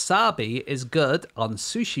that wasabi is good on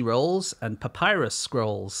sushi rolls and papyrus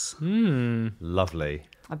scrolls. Lovely.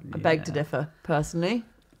 I beg to differ, personally.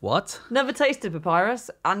 What? Never tasted papyrus,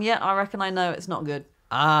 and yet I reckon I know it's not good.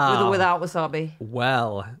 Ah. With or without wasabi.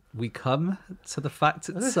 Well, we come to the fact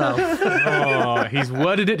itself. Oh, he's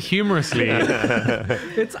worded it humorously.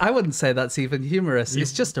 I wouldn't say that's even humorous.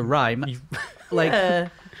 It's just a rhyme.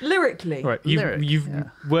 Lyrically. Right, you've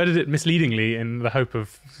worded it misleadingly in the hope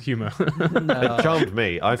of humour. It charmed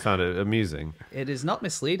me. I found it amusing. It is not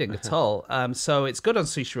misleading at all. So it's good on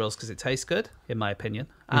sushi rolls because it tastes good, in my opinion.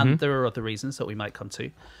 And there are other reasons that we might come to.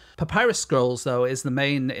 Papyrus scrolls, though, is the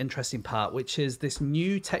main interesting part, which is this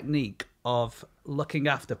new technique of looking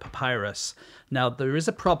after papyrus. Now, there is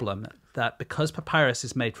a problem. that because papyrus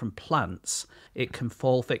is made from plants, it can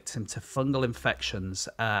fall victim to fungal infections,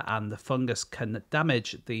 and the fungus can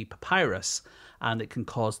damage the papyrus, and it can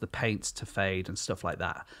cause the paint to fade and stuff like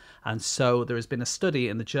that. And so there has been a study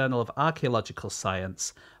in the Journal of Archaeological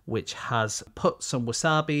Science which has put some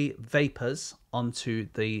wasabi vapors onto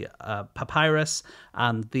the papyrus,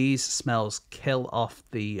 and these smells kill off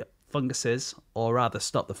the funguses, or rather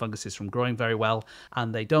stop the funguses from growing very well,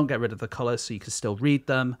 and they don't get rid of the colour, so you can still read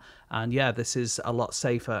them. And yeah, this is a lot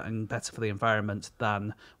safer and better for the environment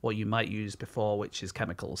than what you might use before, which is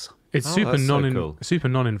chemicals. It's that's so cool. super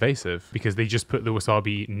non-invasive because they just put the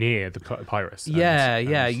wasabi near the papyrus.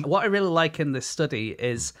 Yeah. What I really like in this study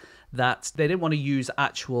is that they didn't want to use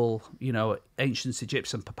actual, ancient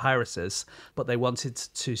Egyptian papyruses, but they wanted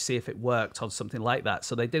to see if it worked on something like that.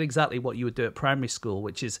 So they did exactly what you would do at primary school,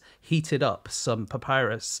 which is heated up some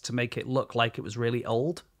papyrus to make it look like it was really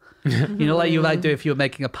old. Like you might do if you were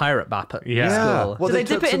making a pirate map at school. Well, they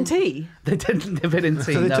dip it in tea? They didn't dip it in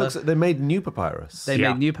tea. So they made new papyrus. They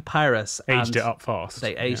made new papyrus. Aged and it up fast.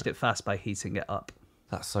 They aged it fast by heating it up.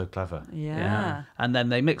 That's so clever. Yeah. And then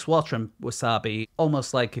they mix water and wasabi,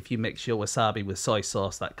 almost like if you mix your wasabi with soy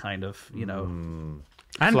sauce, that kind of, And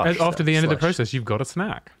Slush. after the end of the Slush. process, you've got a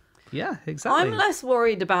snack. Yeah, exactly. I'm less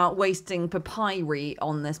worried about wasting papyri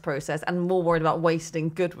on this process and more worried about wasting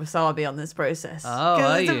good wasabi on this process. Oh, 'Cause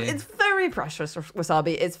are you? it's very precious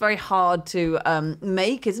wasabi. It's very hard to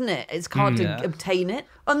make, isn't it? It's hard to obtain it.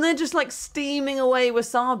 And they're just like steaming away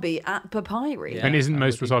wasabi at papyri. Yeah. And isn't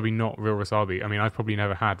most wasabi not real wasabi? I mean, I've probably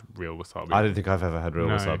never had real wasabi. I don't think I've ever had real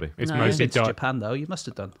No. wasabi. It's No. You've mostly been to dark. Japan, though. You must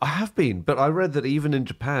have done. I have been, but I read that even in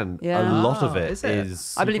Japan, Yeah. a lot of Oh, it is it?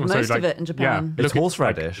 is. I believe Also, most like- of it in Japan. It's look at,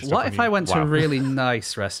 horseradish. stuff What on if I went to a Wow. really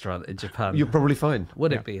nice restaurant in Japan? You're probably fine.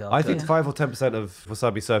 Would it be? I think Okay. 5 or 10% of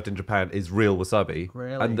wasabi served in Japan is real wasabi.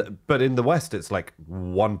 Really? But in the West, it's like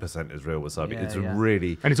 1% is real wasabi. Yeah, it's yeah.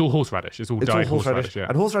 really. And it's all horseradish. It's all It's all dyed horseradish. yeah.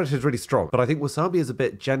 And horseradish is really strong. But I think wasabi is a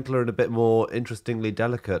bit gentler and a bit more interestingly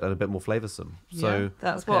delicate and a bit more flavoursome. So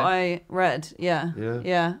That's Okay. what I read. Yeah.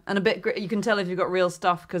 Yeah. And a bit you can tell if you've got real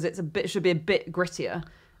stuff because should be a bit grittier.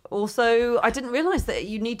 Also, I didn't realize that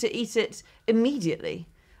you need to eat it immediately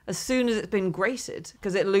as soon as it's been grated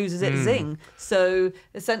because it loses its zing. So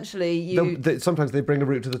essentially sometimes they bring a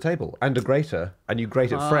root to the table and a grater, and you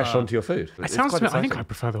grate it fresh onto your food. It sounds to me, I think I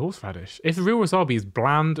prefer the horseradish. If the real wasabi is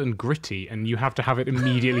bland and gritty and you have to have it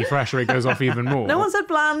immediately fresh or it goes off even more. no one said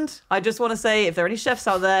bland. I just want to say if there are any chefs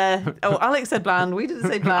out there. Oh, Alex said bland. We didn't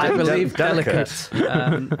say I bland. believe Delicate.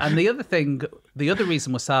 delicate. And the other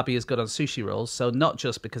reason wasabi is good on sushi rolls, so not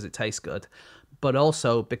just because it tastes good, but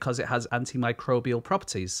also because it has antimicrobial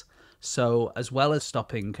properties. So as well as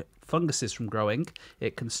stopping funguses from growing,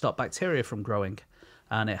 it can stop bacteria from growing.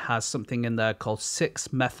 And it has something in there called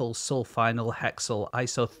 6-methyl-sulfonyl hexyl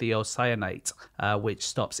isothiocyanate, which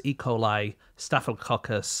stops E. coli,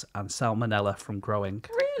 Staphylococcus, and Salmonella from growing.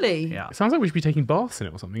 Really? Yeah. It sounds like we should be taking baths in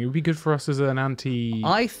it or something. It would be good for us as an anti...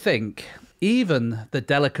 I think even the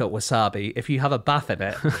delicate wasabi, if you have a bath in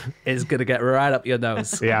it, is going to get right up your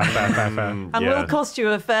nose. Yeah, fair. And will cost you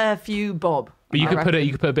a fair few bob. But you I could put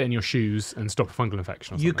reckon. a bit in your shoes and stop a fungal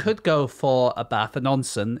infection or something. You could go for a bath, an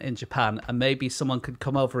onsen in Japan, and maybe someone could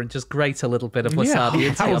come over and just grate a little bit of wasabi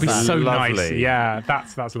into that your would be bath. so Lovely. nice. Yeah,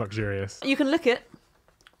 that's luxurious. You can lick it.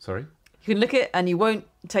 Sorry? You can lick it and you won't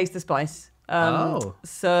taste the spice. Oh.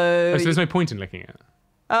 So So there's no point in licking it.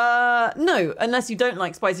 no, unless you don't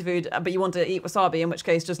like spicy food, but you want to eat wasabi, in which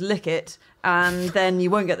case just lick it, and then you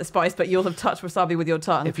won't get the spice, but you'll have touched wasabi with your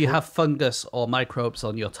tongue. If you have fungus or microbes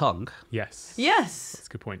on your tongue, Yes. Yes. That's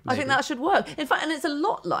a good point. I think that should work. In fact, and it's a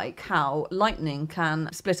lot like how lightning can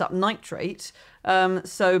split up nitrate.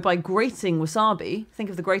 So by grating wasabi, think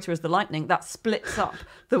of the grater as the lightning, that splits up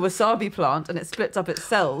the wasabi plant and it splits up its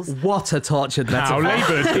cells. what a tortured How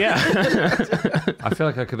metaphor. laboured, yeah. I feel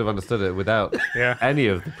like I could have understood it without Yeah. any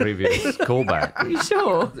of the previous callback. Are you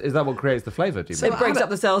sure? Is that what creates the flavour, do you It mean? breaks up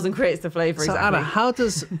the cells and creates the flavour, So exactly. Anna, how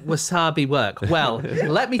does wasabi work? Well,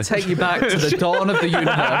 let me take you back to the dawn of the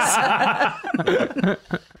universe.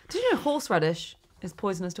 Did you know horseradish is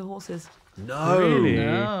poisonous to horses? No. Really?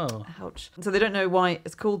 No. Ouch. So they don't know why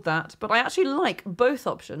it's called that, but I actually like both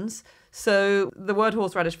options. So the word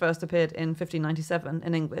horseradish first appeared in 1597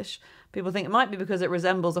 in English. People think it might be because it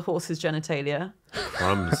resembles a horse's genitalia.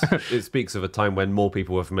 Crumbs. It speaks of a time when more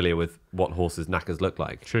people were familiar with what horses' knackers look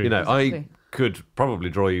like. True. You know, I Exactly. could probably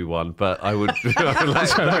draw you one, but I would I would like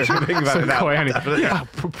to think about it now. Quite handy. Yeah,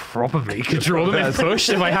 probably could draw them in push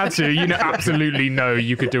if I had to. You know, absolutely no.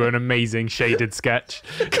 You could do an amazing shaded sketch.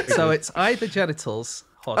 So it's either genitals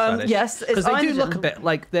horseradish? Yes, it's because they do Indian. look a bit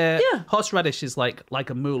like the Yeah. horseradish is like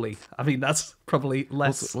a moolie. I mean, that's probably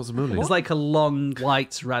less. What's a moolie? It's like a long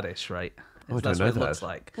white radish, right? I don't That's know what it that. looks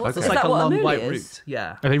like. What's- It's is like that a what a long moolie white is? root.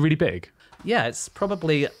 Yeah, Are they really big? yeah. It's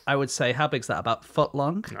probably, I would say, how big's that? About foot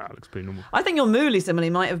long. Nah, it looks pretty normal. I think your moolie simile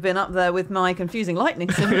might have been up there with my confusing lightning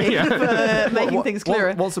simile for making things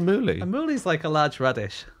clearer. What's a moolie? A moolie's like a large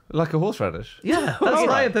radish. Like a horseradish? Yeah, that's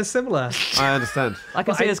right. They're similar. I understand. I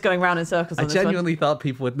can see us going round in circles I on this one. genuinely thought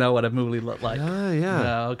people would know what a moolie looked like. Oh, yeah.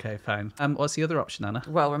 No, okay, fine. What's the other option, Anna?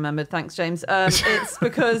 Well remembered, thanks, James. It's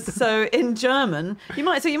because in German, you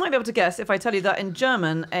might be able to guess if I tell you that in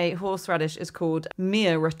German a horseradish is called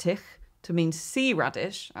Meerrettich, to mean sea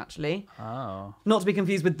radish, actually. Oh. Not to be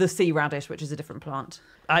confused with the sea radish, which is a different plant.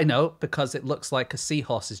 I know, because it looks like a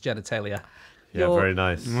seahorse's genitalia. Yeah, You're- very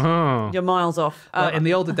nice. Oh. You're miles off. But in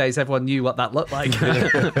the older days, everyone knew what that looked like.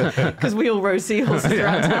 Because we all rode seahorses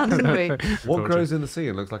around town, didn't we? What grows in the sea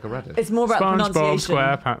and looks like a radish? It's more about the SpongeBob pronunciation.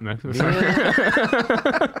 SquarePants.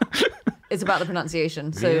 It's about the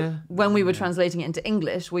pronunciation. So Yeah. when we were translating it into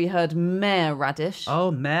English, we heard mare radish Oh,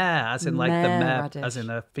 mare, as in like the Mare mare, radish. as in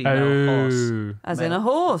a female horse. Oh. as in a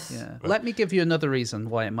horse. Yeah. Let me give you another reason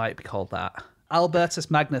why it might be called that. Albertus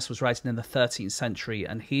Magnus was writing in the 13th century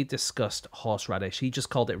and he discussed horseradish. He just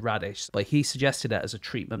called it radish, but he suggested it as a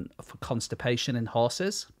treatment for constipation in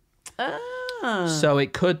horses. So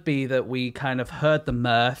it could be that we kind of heard the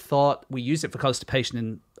myrrh, thought we use it for constipation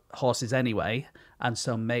in horses anyway, and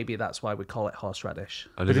so maybe that's why we call it horseradish.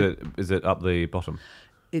 And is it up the bottom?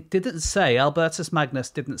 It didn't say. Albertus Magnus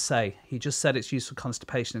didn't say. He just said it's used for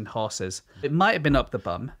constipation in horses. It might have been up the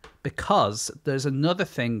bum because there's another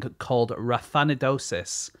thing called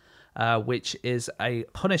raphanidosis, which is a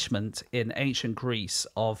punishment in ancient Greece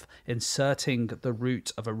of inserting the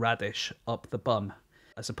root of a radish up the bum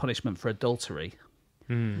as a punishment for adultery.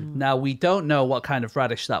 Now, we don't know what kind of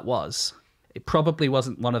radish that was. It probably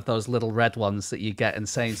wasn't one of those little red ones that you get in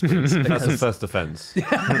Sainsbury's. That's the first offence.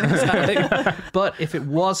 Exactly. But if it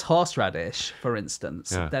was horseradish, for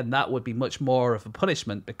instance, Yeah. then that would be much more of a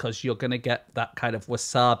punishment because you're going to get that kind of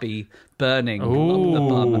wasabi burning up the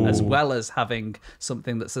bum, as well as having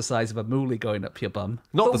something that's the size of a moolie going up your bum.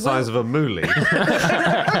 Not the size of a moolie.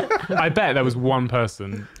 I bet there was one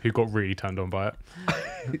person who got really turned on by it.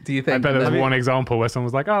 Do you I think? bet there was I mean- one example where someone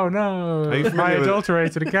was like, "Oh no, Are you I familiar with-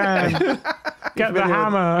 adulterated again. Get the familiar with-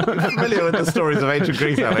 hammer." Familiar with the stories of ancient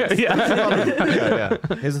Greece, Alex? Yeah.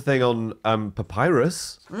 Yeah. Here's the thing on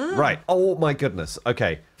papyrus. Right. Oh my goodness.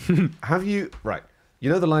 Okay. Have you you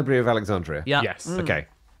know the Library of Alexandria? Yeah. Yes. Okay.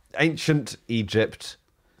 Ancient Egypt,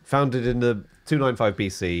 founded in the 295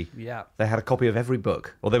 BC. Yeah. They had a copy of every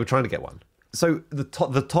book, or they were trying to get one. So the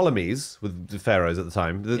Ptolemies, with the pharaohs at the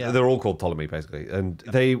time, Yeah. they're all called Ptolemy basically, and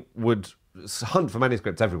they would hunt for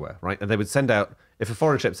manuscripts everywhere, right? And they would send out, if a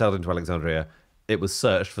foreign ship sailed into Alexandria, it was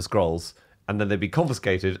searched for scrolls, and then they'd be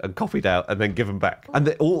confiscated and copied out and then given back. And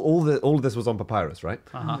all of this was on papyrus, right?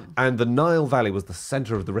 And the Nile Valley was the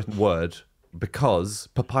center of the written word because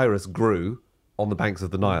papyrus grew on the banks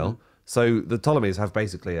of the Nile. So the Ptolemies have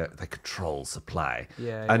basically they control supply.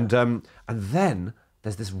 Yeah, And then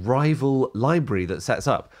there's this rival library that sets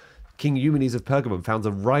up. King Eumenes of Pergamum founds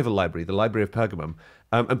a rival library, the Library of Pergamum.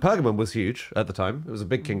 And Pergamum was huge at the time. It was a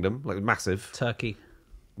big kingdom, like massive. Turkey.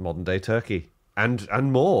 Modern day Turkey. And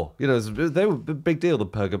more. You know, they were a big deal, the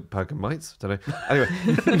Pergamites. Don't know.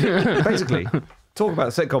 Anyway, basically, talk about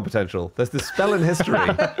sitcom potential. There's this spell in history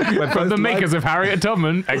where From both the makers of Harriet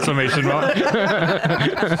Tubman! Exclamation mark.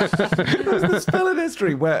 There's this spell in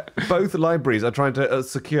history where both libraries are trying to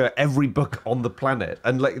secure every book on the planet,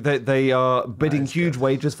 and like they are bidding huge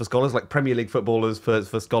wages for scholars, like Premier League footballers for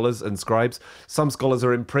scholars and scribes. Some scholars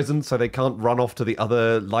are imprisoned, so they can't run off to the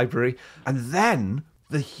other library. And then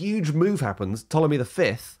the huge move happens. Ptolemy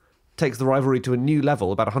V takes the rivalry to a new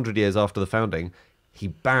level. About 100 years after the founding, he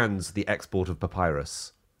bans the export of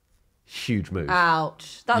papyrus. Huge move.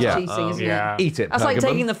 Ouch. That's Yeah. cheating, isn't yeah. it? Eat it. That's like Pergamum.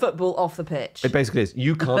 taking the football off the pitch. It basically is.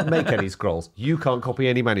 You can't make any scrolls. You can't copy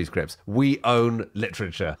any manuscripts. We own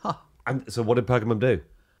literature. And so what did Pergamum do?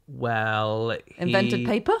 Well, Invented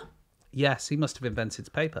paper? Yes, he must have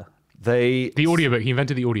invented paper. They The audiobook. He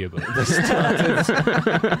invented the audiobook.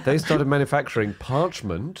 they started manufacturing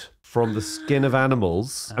parchment from the skin of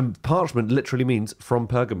animals. And parchment literally means from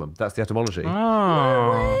Pergamum. That's the etymology.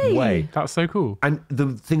 Oh, Way. that's so cool. And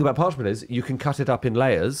the thing about parchment is you can cut it up in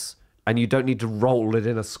layers and you don't need to roll it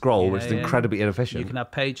in a scroll, which is yeah. incredibly inefficient. You can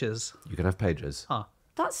have pages. You can have pages. Huh.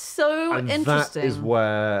 That's so And interesting. that is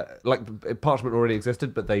where, like, parchment already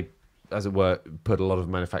existed, but they, as it were, put a lot of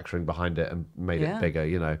manufacturing behind it and made Yeah. it bigger,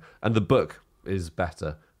 you know. And the book is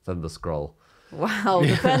better than the scroll. Wow,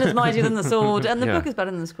 the pen is mightier than the sword, and the book is better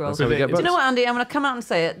than the scroll. So we get Do you know what, Andy? I'm going to come out and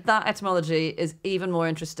say it. That etymology is even more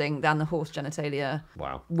interesting than the horse genitalia.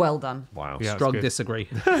 Wow. Well done. Wow. Yeah, Strong good. disagree.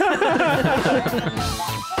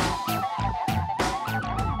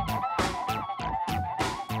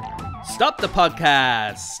 Stop the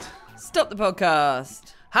podcast. Stop the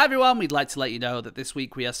podcast. Hi everyone, we'd like to let you know that this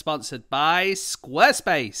week we are sponsored by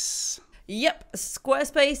Squarespace. Yep,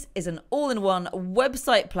 Squarespace is an all-in-one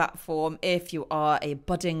website platform if you are a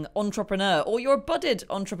budding entrepreneur or you're a budded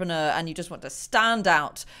entrepreneur and you just want to stand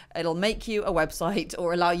out. It'll make you a website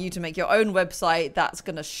or allow you to make your own website that's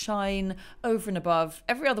going to shine over and above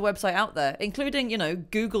every other website out there, including,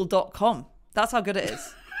 google.com. That's how good it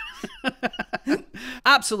is.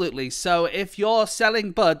 Absolutely. So if you're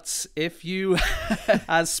selling buds, if you,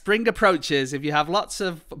 as spring approaches, if you have lots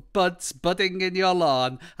of buds budding in your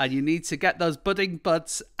lawn and you need to get those budding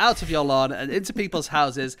buds out of your lawn and into people's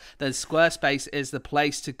houses, then Squarespace is the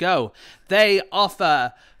place to go. They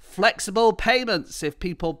offer flexible payments if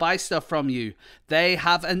people buy stuff from you. They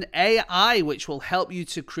have an AI which will help you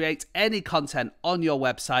to create any content on your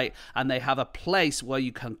website, and they have a place where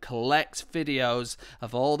you can collect videos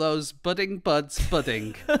of all those budding buds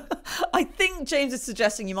budding. I think James is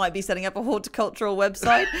suggesting you might be setting up a horticultural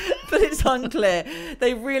website, but it's unclear.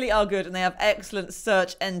 They really are good, and they have excellent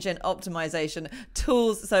search engine optimization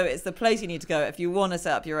tools, so it's the place you need to go if you want to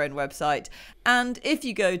set up your own website. And if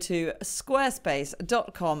you go to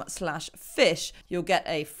squarespace.com/fish, you'll get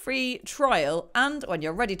a free trial, and when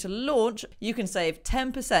you're ready to launch, you can save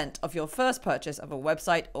 10% of your first purchase of a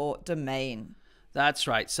website or domain. That's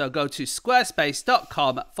right. So go to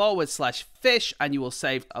squarespace.com/fish and you will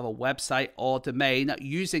save a website or domain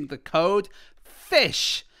using the code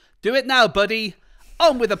FISH. Do it now, buddy.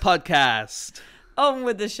 On with the podcast. On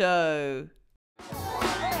with the show.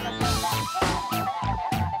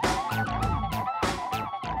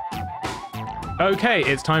 Okay,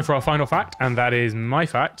 it's time for our final fact, and that is my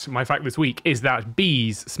fact. My fact this week is that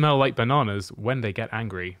bees smell like bananas when they get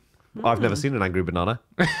angry. I've never seen an angry banana.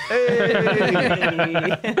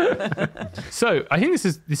 So I think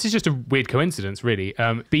this is just a weird coincidence, really.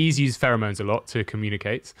 Bees use pheromones a lot to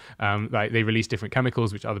communicate. Like they release different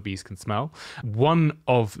chemicals which other bees can smell. One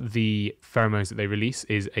of the pheromones that they release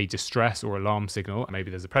is a distress or alarm signal. Maybe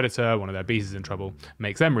there's a predator, one of their bees is in trouble,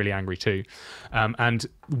 makes them really angry too. And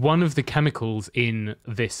one of the chemicals in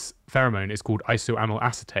this pheromone is called isoamyl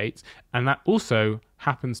acetate, and that also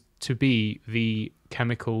happens to be the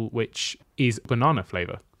chemical which is banana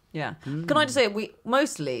flavor. Yeah. Can I just say, we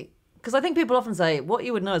mostly, because I think people often say what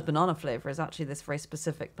you would know as banana flavor is actually this very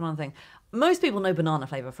specific banana thing. Most people know banana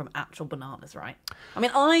flavor from actual bananas, right? I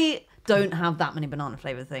mean, I don't have that many banana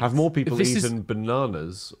flavored things. Have more people This is- eaten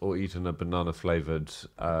bananas or eaten a banana flavored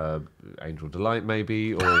Angel Delight,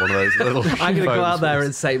 maybe, or one of those little? I'm going to go foam out there sweets?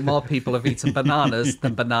 and say more people have eaten bananas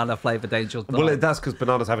than banana flavoured Angel Delight. Well, that's because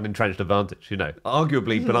bananas have an entrenched advantage,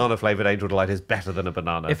 Arguably, banana flavored Angel Delight is better than a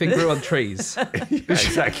banana. if it grew on trees.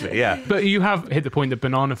 Exactly, yeah. But you have hit the point that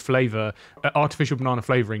banana flavor, artificial banana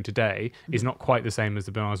flavoring today is not quite the same as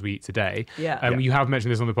the bananas we eat today. Yeah. You have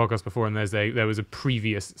mentioned this on the podcast before, and there was a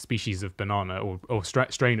previous species of banana or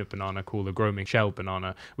strain of banana called the Groming shell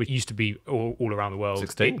banana, which used to be all around the world. It's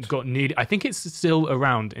extinct. It got nearly, I think it's still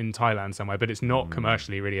around in Thailand somewhere, but it's not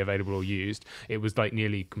commercially really available or used. It was like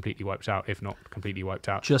nearly completely wiped out, if not completely wiped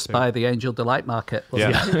out. Just So- by the Angel Delight market.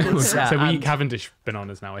 wasn't Yeah. it? so we and- eat Cavendish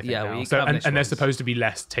bananas now, I think. Yeah, now. we eat So, Cavendish and they're ones. supposed to be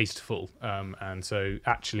less tasteful, and so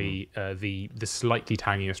actually the slightly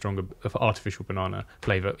tangier, stronger artificial banana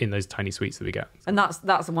flavor in those tiny sweets that we get. And that's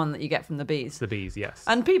the one that you get from the bees. The bees, yes.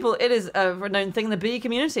 And people, it is a renowned thing in the bee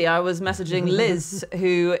community. I was messaging Liz,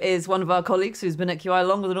 who is one of our colleagues who's been at QI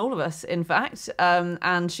longer than all of us, in fact.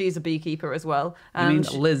 And she's a beekeeper as well. You And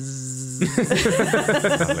mean Liz?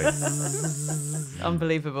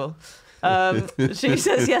 unbelievable. She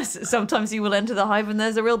says, yes, sometimes you will enter the hive and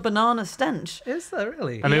there's a real banana stench. Is there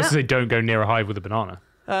really? And they also Yeah. say don't go near a hive with a banana.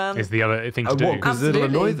 Is the other thing to do. What? Because it'll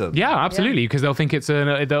Absolutely. annoy them. Yeah, absolutely, because they'll think it's they'll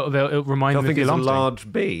remind They'll them of think the it's a alarm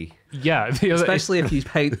large bee. thing. Yeah, the other, Especially if you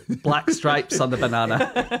paint black stripes on the banana.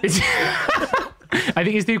 I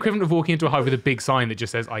think it's the equivalent of walking into a hive with a big sign that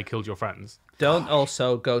just says "I killed your friends." Don't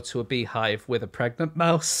also go to a beehive with a pregnant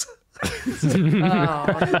mouse. That's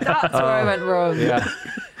where I went wrong. Yeah.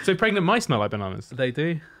 So pregnant mice smell like bananas. They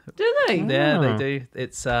do. Do they? Yeah, they do.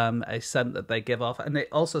 It's a scent that they give off. And it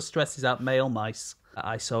also stresses out male mice.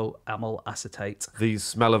 Isoamyl acetate. The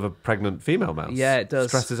smell of a pregnant female mouse. Yeah, it does.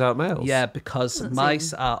 Stresses out males. Yeah, because Doesn't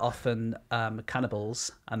mice seem- are often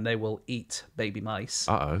cannibals and they will eat baby mice.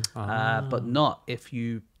 Uh-oh. But not if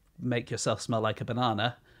you make yourself smell like a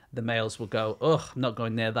banana the males will go, ugh, I'm not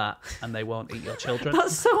going near that, and they won't eat your children.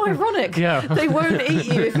 That's so ironic. Yeah. They won't eat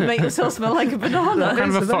you if you make yourself smell like a banana. What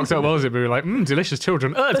kind of a fucked up world is it? We were like, delicious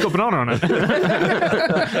children. Oh, it's got banana on it.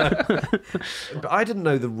 But I didn't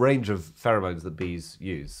know the range of pheromones that bees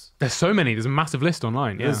use. There's so many. There's a massive list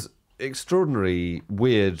online. Yeah. There's extraordinary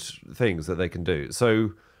weird things that they can do.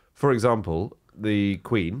 So, for example, the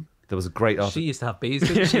queen, there was a great She article. used to have bees,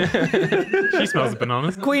 didn't she? She smells the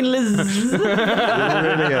bananas. Queen Liz.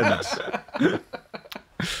 Brilliant.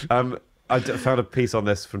 I found a piece on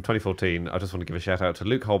this from 2014. I just want to give a shout out to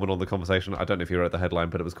Luke Holman on The Conversation. I don't know if you wrote the headline,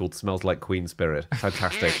 but it was called Smells Like Queen Spirit.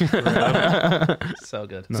 Fantastic. So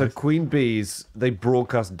good. So queen bees, they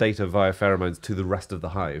broadcast data via pheromones to the rest of the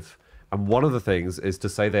hive. And one of the things is to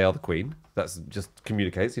say they are the queen. That's just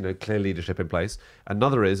communicates, clear leadership in place.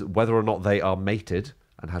 Another is whether or not they are mated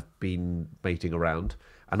and have been mating around.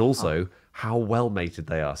 And also how well mated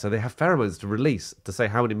they are. So they have pheromones to release to say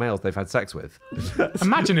how many males they've had sex with.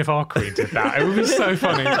 Imagine if our queen did that. It would be so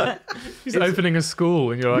funny. She's opening a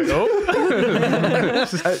school and you're like,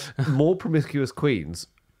 oh. More promiscuous queens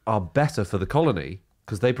are better for the colony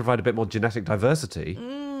because they provide a bit more genetic diversity.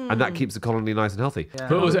 And that keeps the colony nice and healthy. Yeah.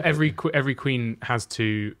 But also every queen has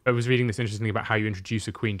to... I was reading this interesting thing about how you introduce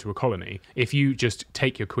a queen to a colony. If you just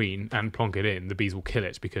take your queen and plonk it in, the bees will kill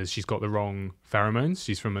it because she's got the wrong pheromones.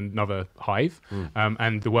 She's from another hive.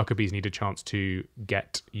 And the worker bees need a chance to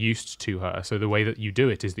get used to her. So the way that you do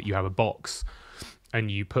it is that you have a box and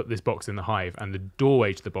you put this box in the hive and the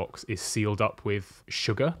doorway to the box is sealed up with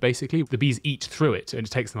sugar, basically. The bees eat through it and it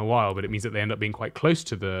takes them a while, but it means that they end up being quite close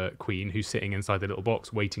to the queen who's sitting inside the little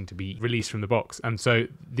box waiting to be released from the box. And so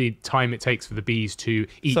the time it takes for the bees to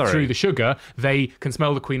eat through the sugar, they can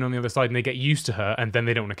smell the queen on the other side and they get used to her and then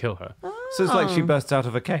they don't want to kill her. So it's like she bursts out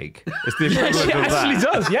of a cake. It's the equivalent She of actually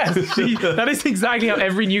that. does, yes. That is exactly how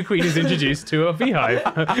every new queen is introduced to a beehive.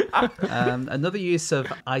 Another use of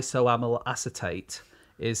isoamyl acetate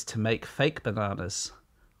is to make fake bananas.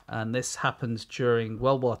 And this happened during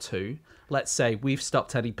World War II. Let's say we've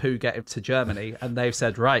stopped any poo getting to Germany and they've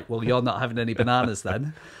said, right, well, you're not having any bananas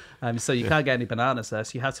then. So you can't get any bananas there,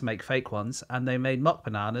 so you have to make fake ones. And they made mock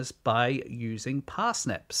bananas by using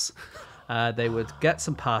parsnips. They would get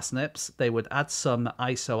some parsnips, they would add some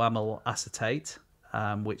isoamyl acetate,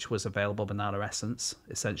 which was available banana essence,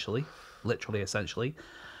 essentially.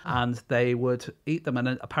 And they would eat them.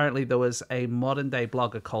 And apparently there was a modern-day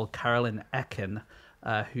blogger called Carolyn Ekin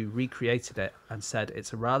who recreated it and said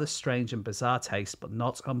it's a rather strange and bizarre taste, but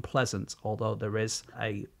not unpleasant, although there is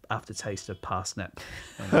a aftertaste of parsnip.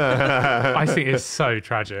 I think it's so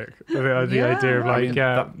tragic. The idea of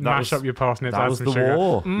that mash was- up your parsnips, that add was some the sugar.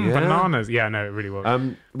 war. Yeah. Bananas. Yeah, no, it really was.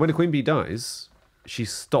 When a queen bee dies, she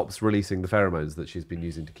stops releasing the pheromones that she's been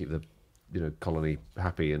using to keep the colony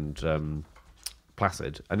happy and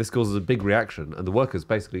placid, and this causes a big reaction, and the workers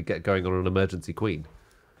basically get going on an emergency queen.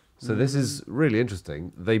 So this is really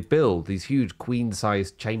interesting. They build these huge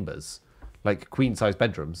queen-sized chambers, like queen-sized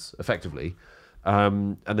bedrooms, effectively,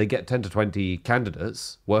 and they get 10 to 20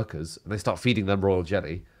 candidates, workers, and they start feeding them royal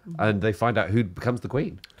jelly, and they find out who becomes the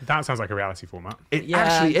queen. That sounds like a reality format. It Yeah,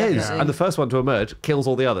 actually is. definitely. And the first one to emerge kills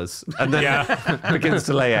all the others, and then begins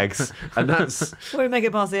to lay eggs. And that's, Won't make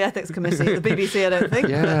it past the ethics committee at the BBC, I don't think.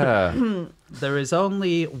 yeah. There is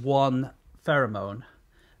only one pheromone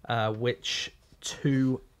which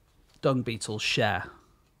two dung beetles share.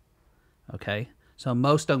 Okay? So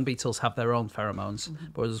most dung beetles have their own pheromones,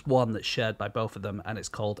 but there's one that's shared by both of them, and it's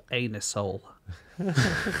called anisole.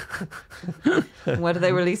 Where do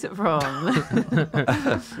they release it from?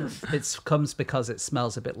 It comes because it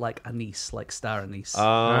smells a bit like anise, like star anise.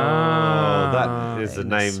 Oh, that is a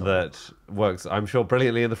name Anisole. that works, I'm sure,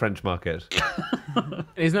 brilliantly in the French market.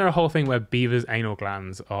 Isn't there a whole thing where beavers' anal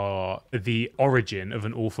glands are the origin of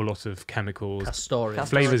an awful lot of chemicals, Castoria.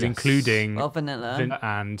 flavors, Yes. including Well, vanilla.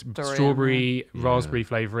 and Durian, strawberry, raspberry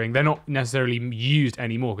flavoring? They're not necessarily used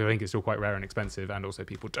anymore because I think it's still quite rare and expensive, and also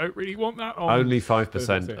people don't really want that on. Only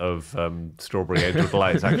 5% of strawberry angel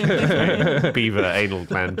delights actually contain beaver anal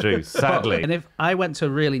gland juice, sadly. And if I went to a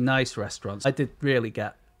really nice restaurant, I did really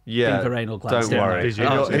get beaver anal glands. Don't didn't worry. I? Did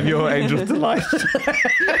you? In your angel's delight.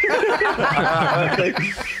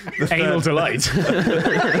 Anal delight.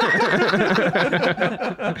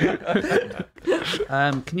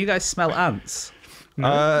 Can you guys smell ants? Yeah,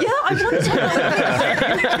 I wonder.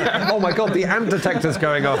 Oh my god, the ant detector's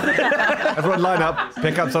going off. Everyone line up,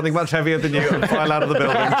 pick up something much heavier than you and file out of the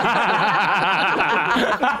building.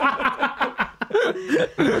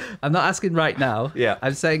 I'm not asking right now. Yeah.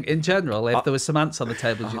 I'm saying in general, if there was some ants on the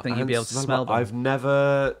table, do you think you'd be able to smell them? I've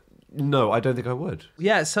never... No, I don't think I would.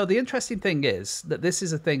 Yeah, so the interesting thing is that this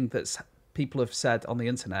is a thing that's people have said on the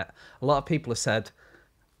internet, a lot of people have said,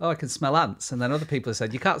 oh, I can smell ants. And then other people have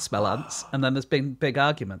said, you can't smell ants. And then there's been big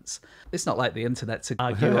arguments. It's not like the internet to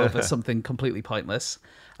argue over something completely pointless.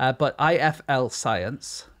 But IFL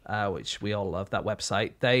Science, which we all love, that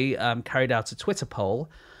website, they carried out a Twitter poll,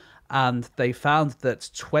 and they found that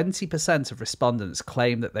 20% of respondents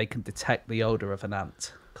claim that they can detect the odour of an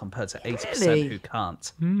ant, compared to 80% who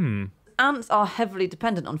can't. Ants are heavily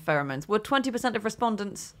dependent on pheromones. Were 20% of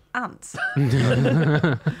respondents ants?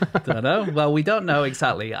 Don't know. Well, we don't know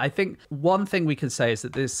exactly. I think one thing we can say is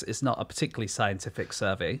that this is not a particularly scientific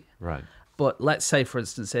survey. Right. But let's say, for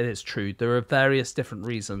instance, it is true. There are various different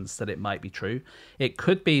reasons that it might be true. It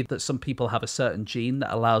could be that some people have a certain gene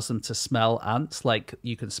that allows them to smell ants, like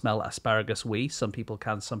you can smell asparagus wee. Some people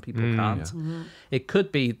can, some people can't. Mm-hmm. It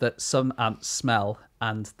could be that some ants smell,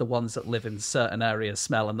 and the ones that live in certain areas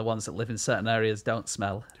smell, and the ones that live in certain areas don't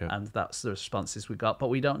smell. Yeah. And that's the responses we got, but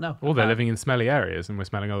we don't know. Or they're living in smelly areas and we're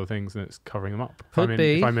smelling other things and it's covering them up. Could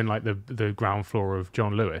be. If I'm in like the ground floor of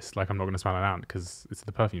John Lewis, like I'm not going to smell an ant because it's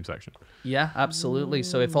the perfume section. Yeah, absolutely.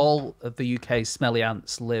 So if all of the UK's smelly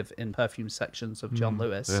ants live in perfume sections of John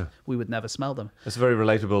Lewis, we would never smell them. That's a very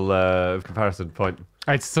relatable comparison point.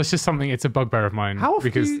 It's just something, it's a bugbear of mine. How often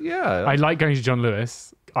because do you, I like going to John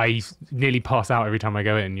Lewis. I nearly pass out every time I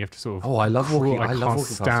go in. You have to sort of. Oh, I love walking. I I love can't walking past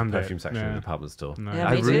the stand perfume it. section in Yeah. the department store. No. Yeah,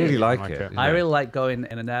 I me too. really like Like it. it. I really like going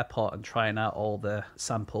in an airport and trying out all the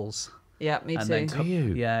samples. Yeah, me And too. then Do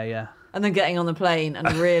you? Yeah. And then getting on the plane and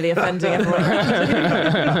really offending everyone.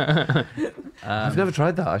 I've never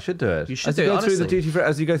tried that. I should do it. You should as do you it, go through the honestly. duty free,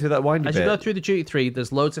 as you go through that windy As bit. you go through the duty free,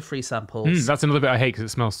 there's loads of free samples. That's another bit I hate because it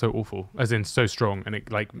smells so awful, as in so strong, and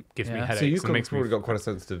it like gives me Yeah. headaches. so you've and makes probably me. got quite a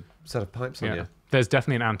sensitive set of pipes on Yeah. you. There's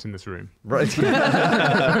definitely an ant in this room. Right.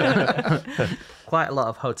 Quite a lot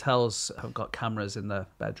of hotels have got cameras in their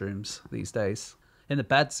bedrooms these days. In the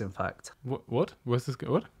beds, in fact. What? What's this?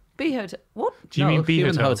 What? Bee hotel. What? Do you mean bee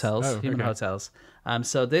human hotels? hotels? Oh, Human okay. hotels.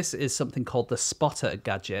 So this is something called the Spotter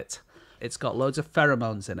gadget. It's got loads of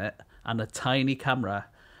pheromones in it and a tiny camera,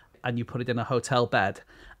 and you put it in a hotel bed,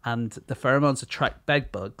 and the pheromones attract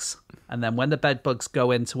bed bugs. And then when the bed bugs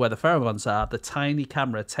go into where the pheromones are, the tiny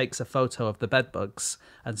camera takes a photo of the bed bugs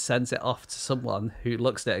and sends it off to someone who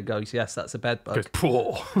looks at it and goes, yes, that's a bed bug. Goes,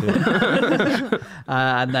 poor.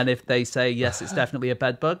 And then if they say, yes, it's definitely a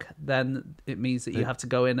bed bug, then it means that you have to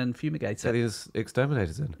go in and fumigate Get it. these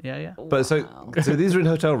exterminators in. Yeah. But so these are in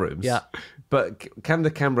hotel rooms. Yeah. But can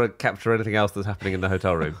the camera capture anything else that's happening in the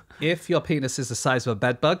hotel room? If your penis is the size of a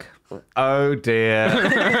bed bug, Oh dear.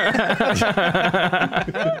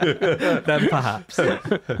 then perhaps.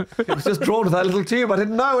 It was just drawn with that little tube. I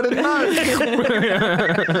didn't know.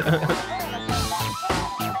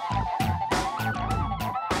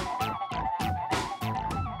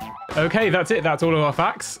 Okay, that's it. That's all of our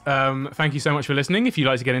facts. Thank you so much for listening. If you'd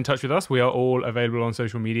like to get in touch with us, we are all available on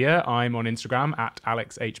social media. I'm on Instagram at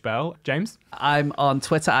AlexHBell. James? I'm on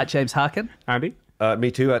Twitter at James Harkin. Andy? Me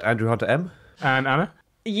too, at Andrew Hunter M. And Anna?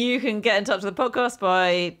 You can get in touch with the podcast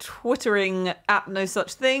by twittering at no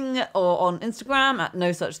such thing, or on Instagram at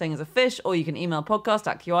no such thing as a fish, or you can email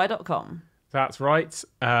podcast@qi.com. That's right.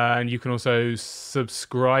 And you can also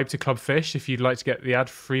subscribe to Club Fish if you'd like to get the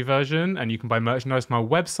ad-free version. And you can buy merchandise from our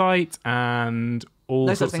website and all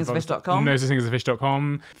No sorts such thing of as a fish.com. No such thing as a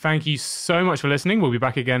fish.com. Thank you so much for listening. We'll be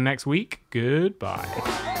back again next week.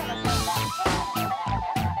 Goodbye.